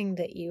knowing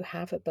that you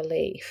have a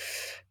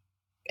belief,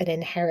 an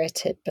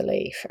inherited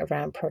belief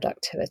around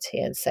productivity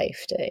and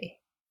safety,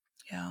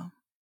 Yeah.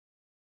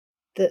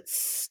 that's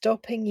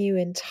stopping you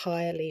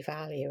entirely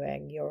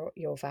valuing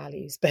your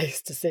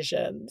values-based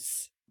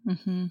decisions.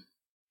 Mhm.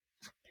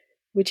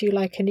 Would you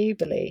like a new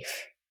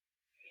belief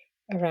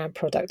around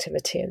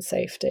productivity and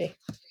safety?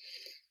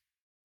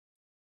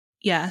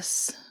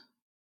 Yes.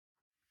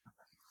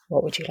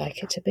 What would you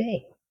like it to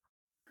be?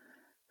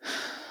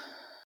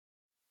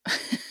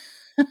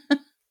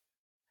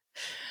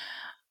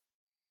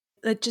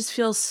 It just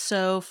feels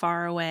so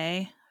far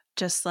away.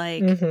 Just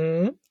like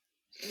Mm-hmm.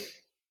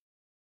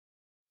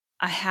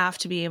 I have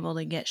to be able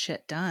to get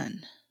shit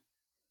done.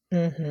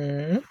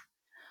 Mm-hmm.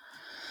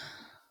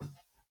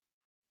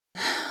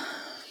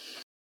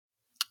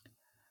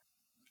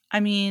 I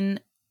mean,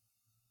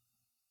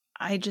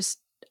 I just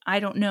I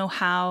don't know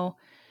how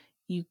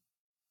you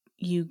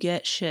you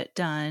get shit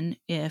done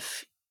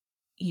if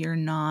you're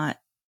not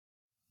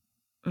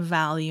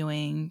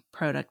valuing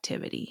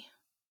productivity.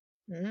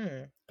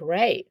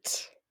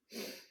 Great.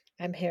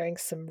 I'm hearing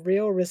some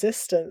real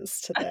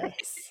resistance to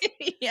this.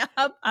 Yeah,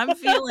 I'm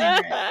feeling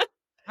it.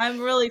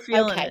 I'm really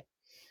feeling Okay. it.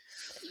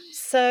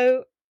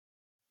 So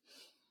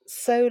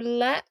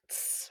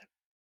let's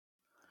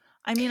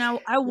I mean,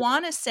 I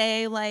want to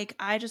say like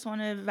I just want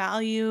to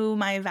value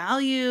my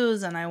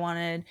values, and I want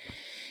to,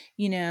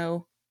 you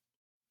know,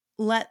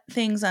 let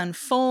things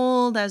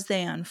unfold as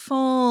they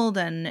unfold,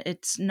 and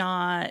it's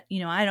not,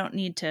 I don't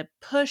need to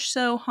push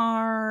so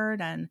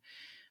hard, and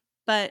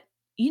but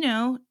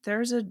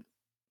there's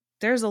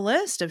a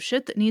list of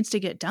shit that needs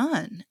to get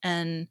done,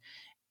 and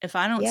yeah. if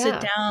I don't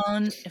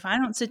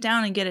sit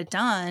down and get it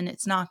done,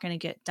 it's not going to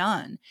get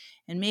done.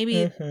 And maybe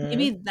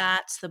Mm-hmm.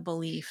 that's the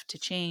belief to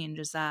change,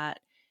 is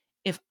that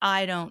if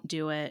I don't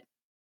do it,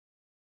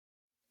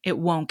 it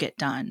won't get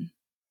done.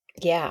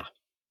 Yeah.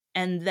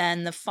 And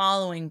then the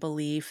following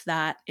belief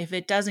that if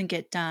it doesn't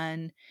get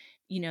done,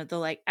 the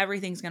like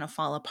everything's going to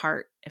fall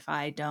apart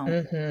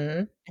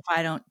Mm-hmm. if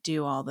I don't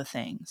do all the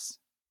things.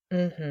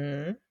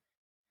 Mm-hmm.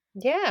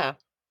 Yeah.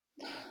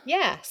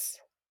 Yes.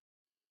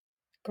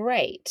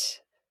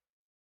 Great.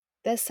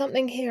 There's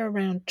something here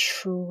around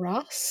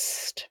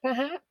trust,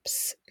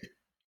 perhaps.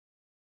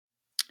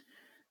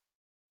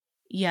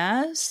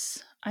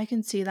 Yes, I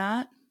can see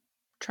that.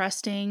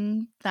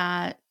 trusting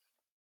that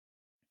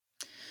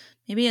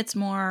maybe it's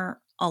more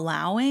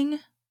allowing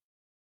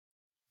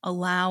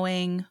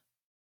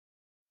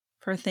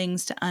for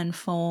things to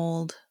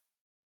unfold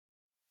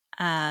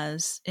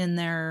as in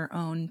their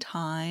own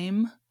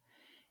time,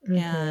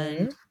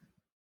 and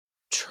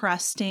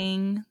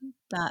trusting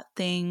that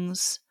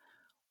things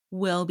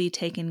will be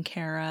taken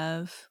care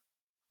of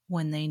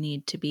when they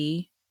need to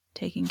be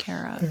taken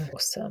care of.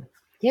 Awesome.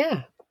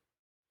 Yeah.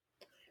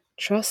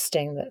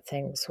 Trusting that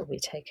things will be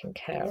taken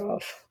care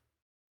of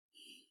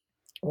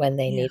when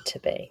they Yeah. need to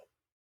be.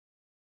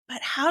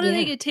 But how do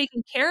they Yeah. get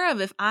taken care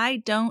of if I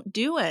don't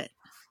do it?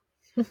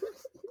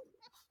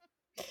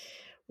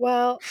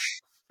 Well,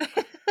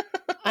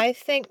 I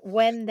think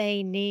when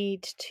they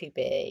need to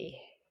be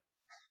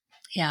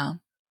Yeah.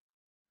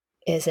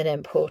 is an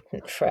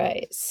important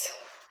phrase.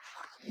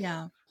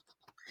 Yeah.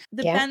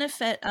 The Yeah.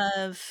 benefit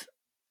of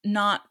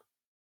not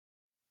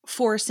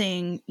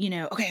forcing,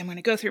 okay, I'm going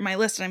to go through my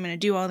list and I'm going to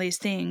do all these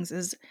things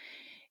is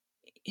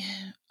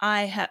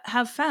I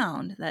have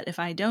found that if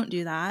I don't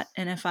do that,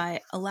 and if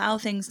I allow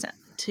things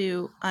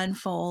to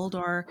unfold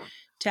or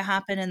to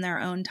happen in their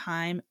own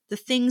time, the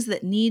things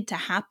that need to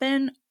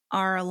happen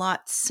are a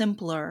lot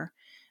simpler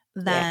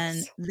than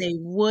Yes. they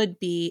would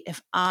be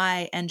if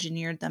I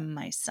engineered them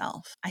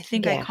myself. I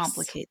think I Yes.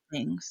 complicate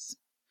things.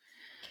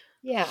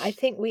 Yeah, I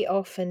think we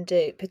often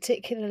do,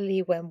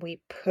 particularly when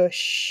we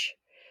push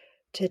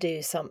to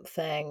do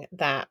something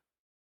that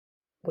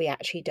we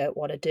actually don't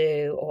want to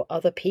do, or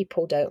other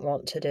people don't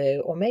want to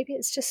do, or maybe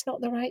it's just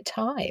not the right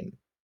time.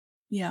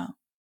 Yeah.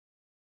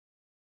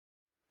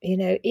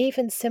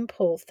 Even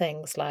simple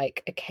things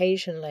like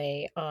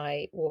occasionally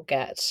I will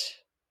get,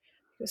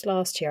 it was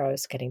last year I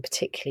was getting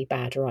particularly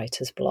bad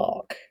writer's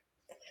block.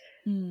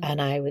 Mm.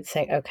 And I would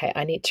think, okay,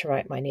 I need to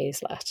write my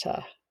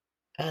newsletter.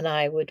 And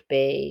I would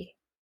be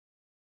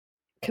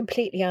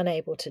completely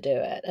unable to do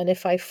it. And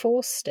if I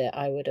forced it,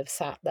 I would have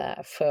sat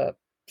there for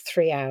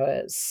 3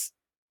 hours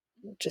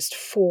just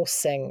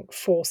forcing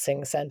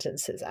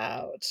sentences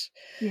out.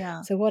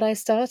 Yeah. So what I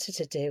started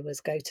to do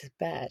was go to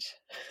bed.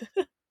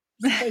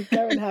 So I'd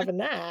go and have a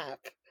nap.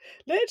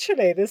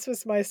 Literally, this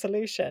was my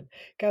solution.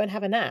 Go and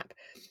have a nap.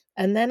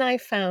 And then I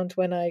found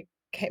when I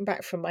came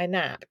back from my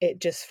nap, it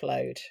just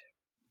flowed.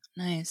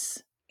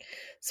 Nice.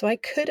 So I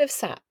could have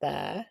sat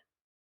there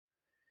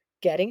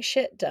getting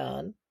shit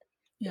done,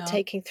 Yeah.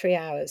 taking 3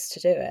 hours to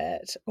do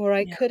it, or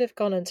I Yeah. could have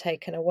gone and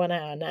taken a 1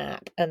 hour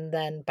nap and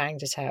then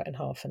banged it out in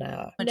half an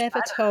hour. Much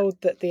Never told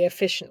that the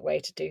efficient way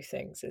to do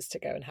things is to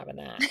go and have a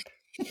nap.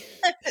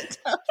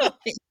 better.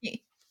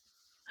 Totally.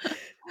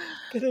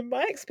 But in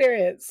my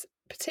experience,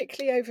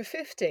 particularly over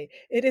 50,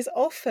 it is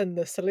often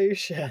the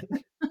solution.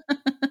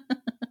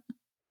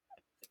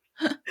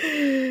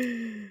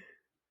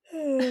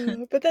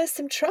 But there's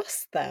some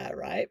trust there,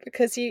 right?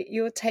 Because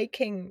you're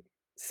taking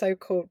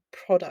so-called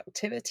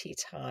productivity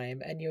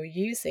time and you're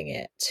using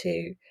it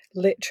to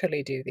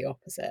literally do the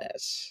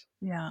opposite.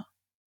 Yeah.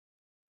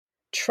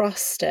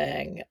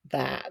 Trusting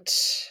that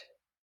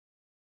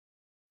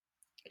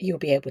you'll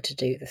be able to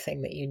do the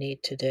thing that you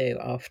need to do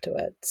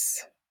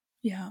afterwards.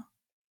 Yeah.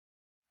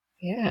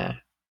 Yeah.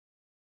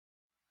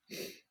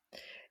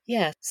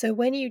 Yeah. So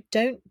when you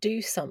don't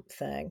do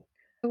something,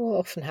 I will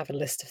often have a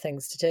list of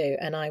things to do,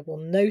 and I will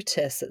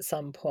notice at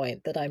some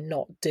point that I'm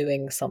not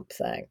doing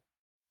something.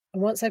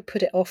 And once I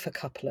put it off a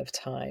couple of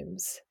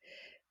times,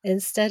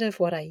 instead of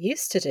what I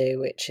used to do,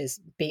 which is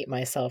beat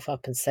myself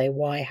up and say,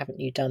 why haven't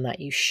you done that?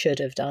 You should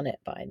have done it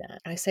by now.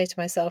 I say to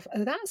myself,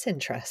 oh, that's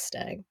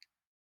interesting.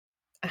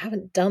 I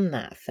haven't done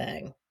that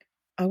thing.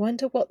 I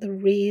wonder what the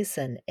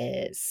reason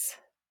is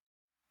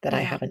that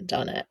I Yeah. haven't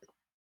done it.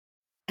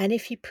 And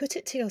if you put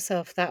it to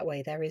yourself that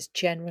way, there is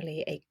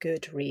generally a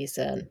good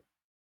reason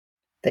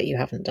that you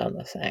haven't done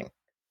the thing.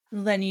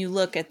 Then you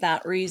look at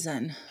that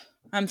reason.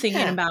 I'm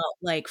thinking Yeah. about,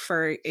 like,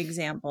 for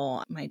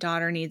example, my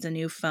daughter needs a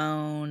new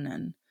phone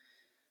and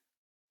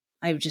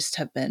I just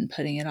have been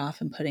putting it off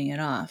and putting it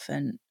off.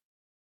 And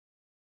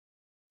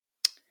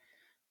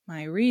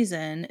my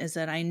reason is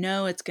that I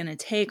know it's going to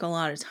take a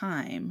lot of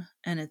time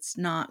and it's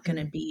not going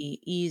to Mm.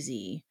 be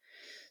easy.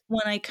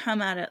 When I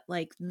come at it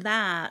like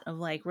that, of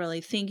like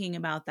really thinking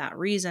about that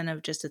reason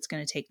of just it's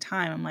going to take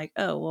time, I'm like,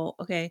 oh, well,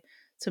 okay.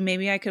 So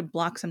maybe I could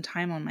block some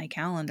time on my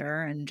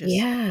calendar and just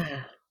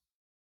Yeah,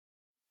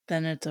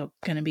 then it's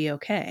going to be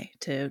okay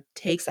to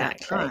take that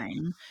exactly.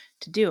 time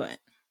to do it.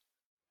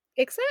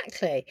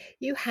 Exactly.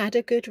 You had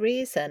a good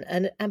reason.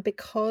 And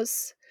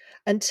because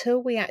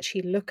until we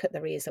actually look at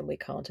the reason, we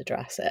can't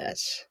address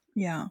it.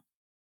 Yeah.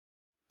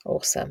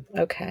 Awesome.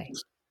 Okay.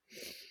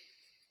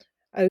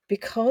 Oh,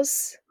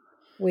 because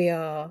we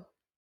are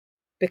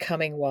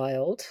becoming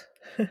wild,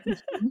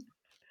 Mhm.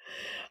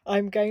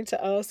 I'm going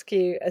to ask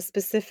you a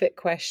specific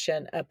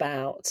question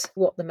about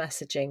what the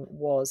messaging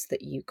was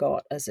that you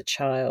got as a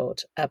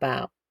child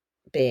about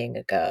being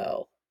a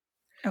girl.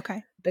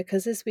 Okay.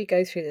 Because as we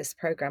go through this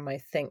program, I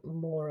think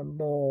more and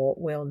more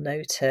we'll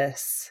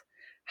notice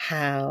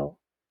how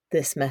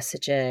this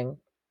messaging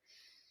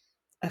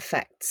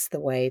affects the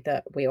way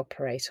that we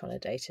operate on a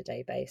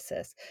day-to-day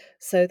basis.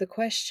 So the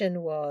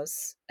question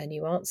was, and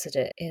you answered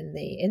it in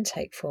the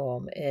intake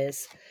form,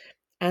 is,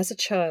 as a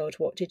child,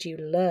 what did you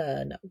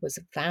learn was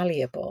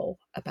valuable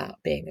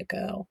about being a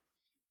girl?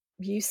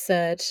 You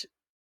said,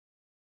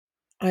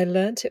 I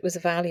learnt it was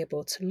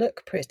valuable to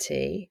look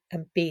pretty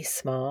and be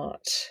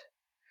smart,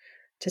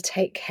 to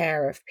take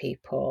care of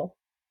people,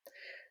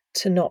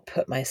 to not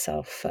put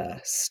myself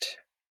first.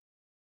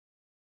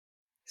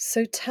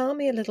 So tell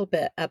me a little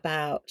bit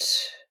about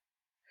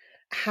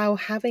how,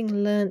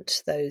 having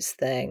learnt those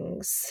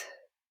things,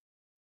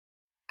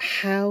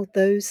 how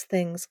those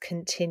things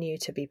continue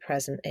to be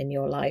present in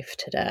your life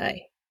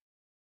today.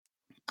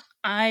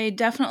 I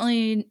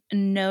definitely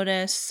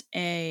notice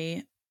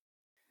a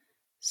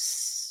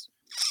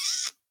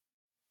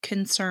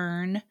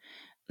concern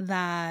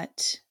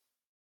that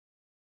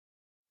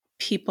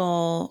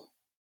people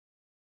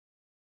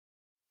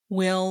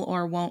will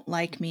or won't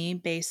like me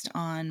based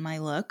on my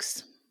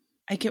looks.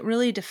 I get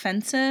really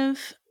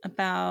defensive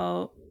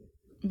about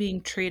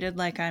being treated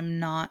like I'm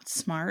not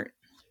smart.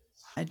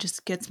 It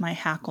just gets my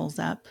hackles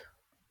up.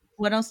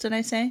 What else did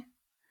I say?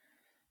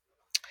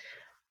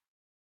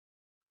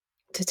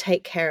 To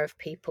take care of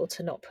people,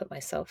 to not put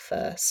myself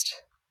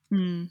first.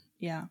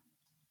 Yeah.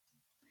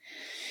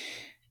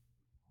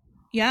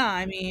 Yeah,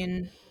 I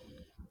mean,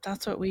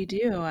 that's what we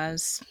do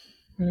as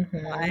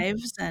Mm-hmm.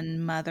 wives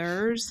and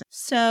mothers.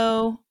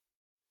 So,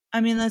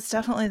 I mean, that's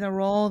definitely the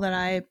role that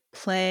I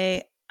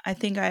play. I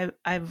think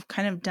I've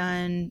kind of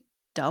done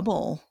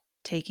double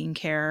taking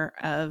care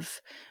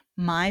of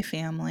my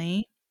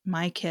family,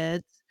 my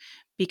kids,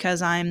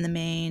 because I'm the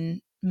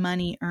main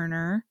money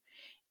earner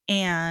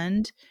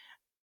and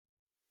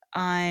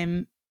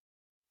I'm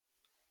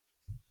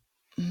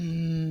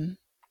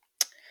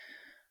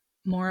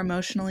more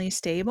emotionally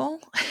stable.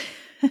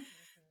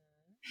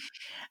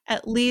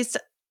 At least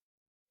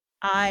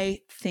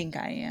I think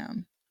I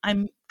am.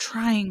 I'm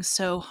trying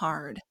so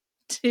hard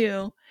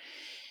to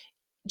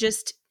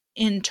just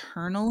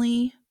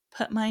internally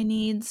put my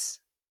needs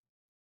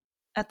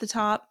at the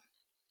top.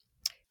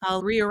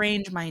 I'll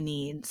rearrange my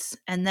needs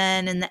and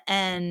then in the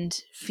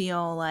end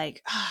feel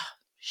like, ah,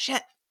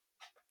 shit,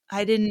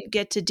 I didn't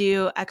get to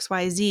do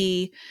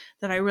XYZ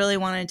that I really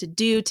wanted to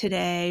do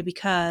today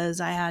because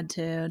I had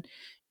to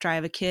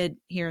drive a kid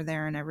here,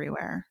 there, and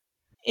everywhere.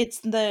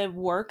 It's the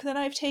work that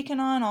I've taken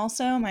on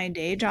also. My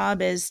day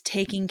job is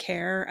taking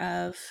care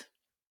of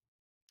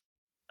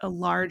a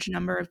large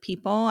number of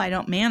people. I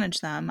don't manage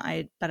them,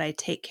 but I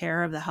take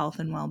care of the health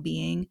and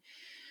well-being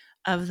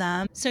of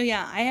them. So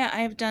yeah, I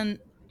have done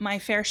my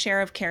fair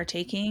share of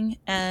caretaking,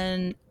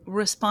 and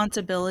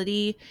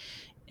responsibility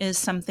is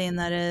something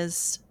that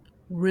is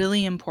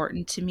really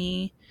important to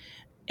me.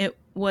 It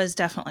was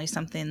definitely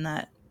something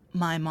that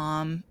my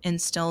mom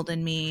instilled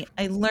in me.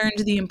 I learned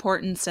the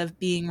importance of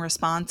being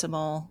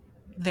responsible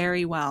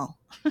very well.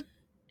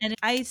 And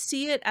I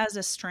see it as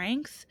a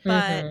strength,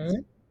 but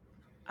Mm-hmm.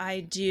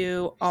 I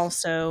do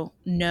also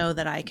know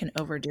that I can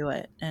overdo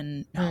it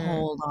and Mm.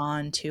 hold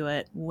on to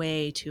it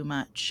way too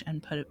much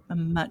and put a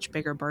much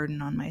bigger burden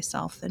on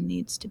myself than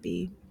needs to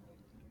be.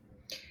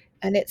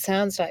 And it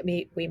sounds like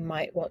we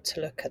might want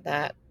to look at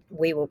that.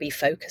 We will be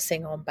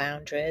focusing on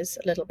boundaries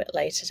a little bit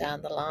later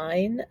down the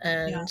line.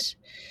 Yeah.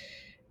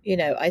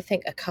 And, I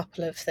think a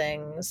couple of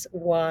things.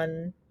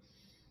 One,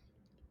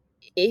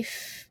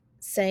 if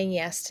saying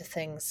yes to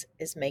things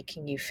is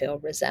making you feel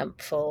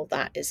resentful,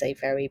 that is a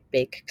very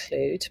big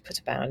clue to put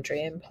a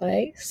boundary in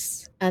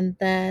place. And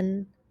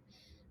then,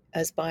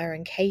 as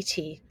Byron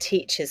Katie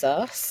teaches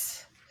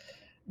us,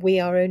 we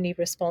are only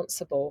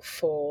responsible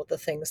for the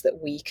things that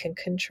we can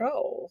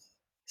control.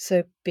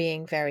 So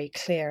being very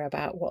clear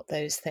about what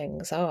those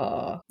things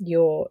are,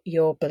 your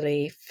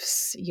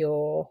beliefs,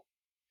 your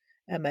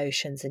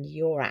emotions and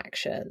your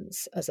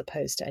actions, as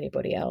opposed to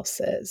anybody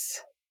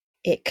else's,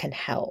 it can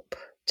help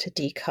to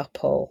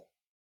decouple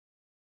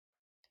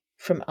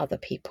from other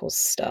people's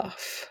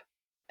stuff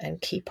and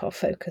keep our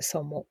focus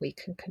on what we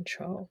can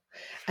control.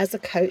 As a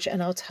coach,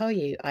 and I'll tell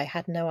you, I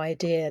had no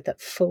idea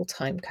that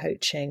full-time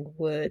coaching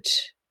would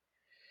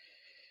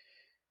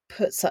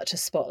put such a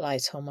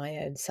spotlight on my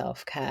own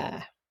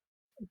self-care,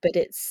 but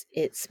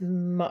it's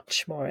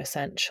much more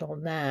essential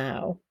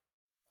now.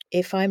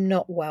 If I'm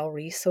not well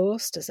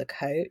resourced as a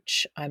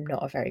coach, I'm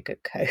not a very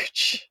good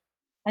coach.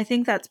 I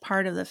think that's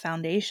part of the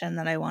foundation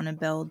that I want to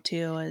build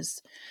too,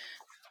 is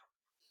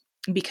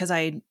because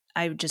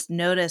I've just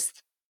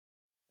noticed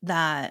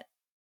that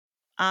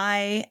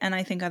and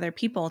I think other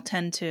people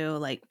tend to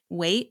like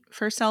wait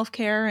for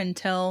self-care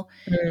until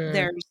Mm,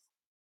 there's,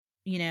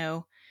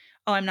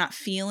 oh, I'm not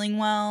feeling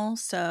well,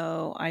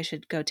 so I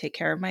should go take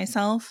care of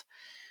myself.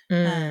 Uh,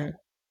 mm,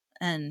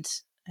 and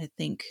I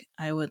think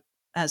I would,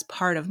 as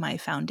part of my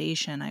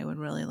foundation, I would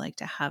really like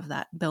to have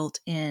that built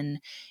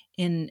in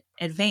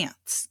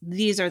advance.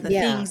 These are the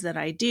yeah. things that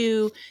I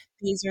do.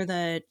 These are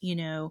the,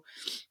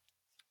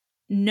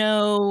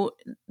 no,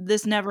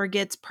 this never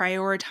gets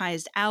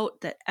prioritized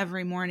out, that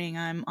every morning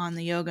I'm on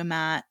the yoga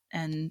mat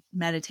and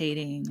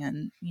meditating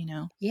and,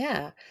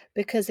 Yeah,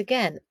 because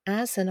again,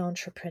 as an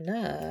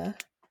entrepreneur,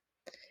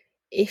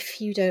 if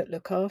you don't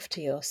look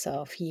after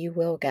yourself, you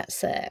will get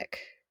sick.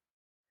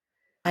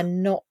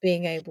 And not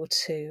being able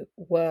to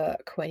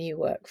work when you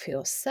work for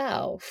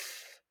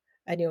yourself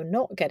and you're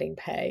not getting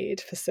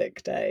paid for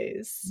sick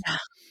days yeah,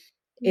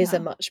 is a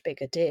yeah, much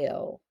bigger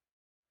deal.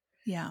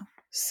 yeah.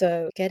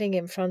 So getting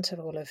in front of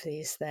all of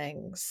these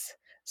things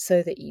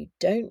so that you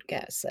don't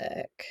get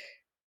sick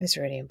is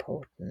really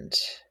important.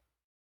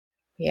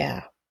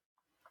 Yeah.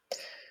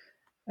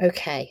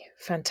 Okay,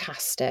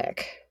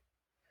 fantastic.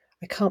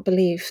 I can't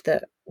believe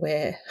that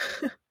we've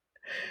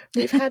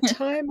had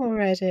time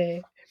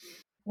already.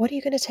 What are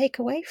you going to take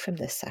away from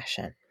this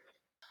session?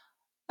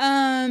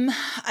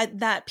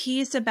 That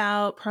piece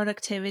about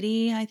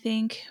productivity, I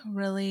think,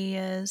 really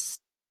is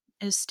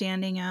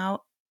standing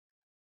out.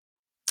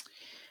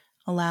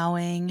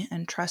 Allowing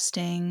and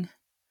trusting,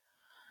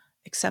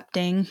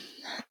 accepting,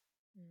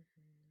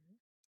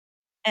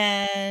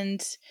 and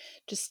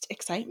just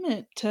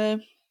excitement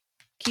to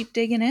keep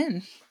digging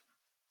in.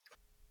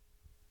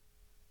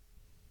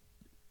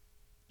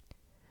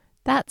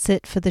 That's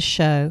it for the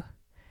show.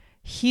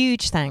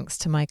 Huge thanks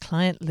to my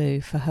client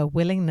Lou for her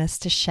willingness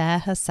to share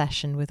her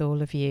session with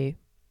all of you.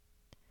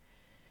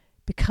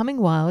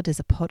 Becoming Wild is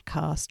a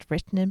podcast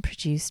written and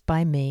produced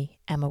by me,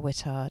 Emma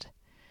Whittard.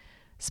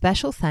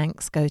 Special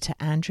thanks go to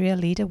Andrea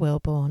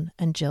Leader-Wilborn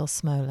and Jill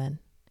Smolin.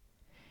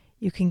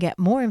 You can get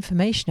more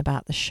information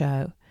about the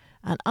show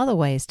and other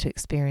ways to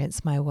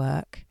experience my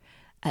work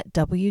at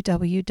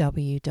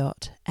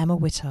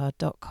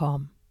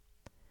www.emmawhittard.com.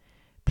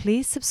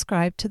 Please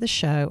subscribe to the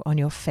show on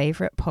your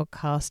favourite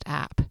podcast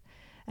app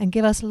and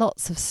give us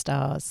lots of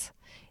stars.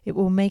 It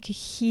will make a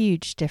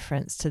huge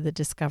difference to the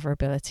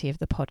discoverability of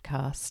the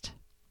podcast.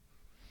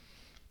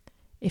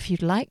 If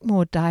you'd like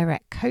more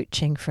direct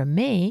coaching from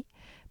me,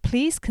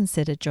 please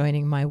consider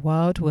joining my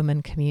Wild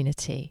Woman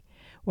community,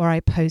 where I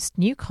post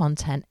new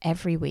content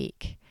every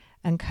week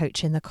and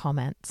coach in the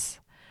comments.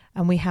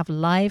 And we have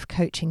live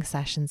coaching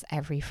sessions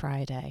every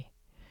Friday.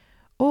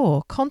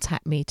 Or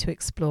contact me to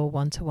explore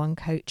one-to-one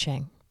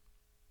coaching.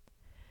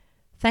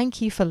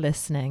 Thank you for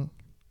listening.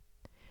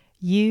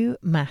 You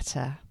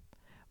matter.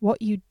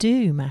 What you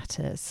do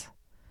matters.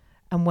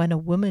 And when a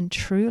woman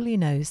truly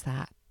knows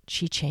that,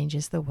 she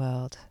changes the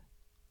world.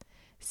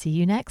 See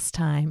you next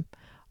time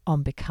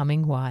on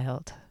Becoming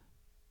Wild.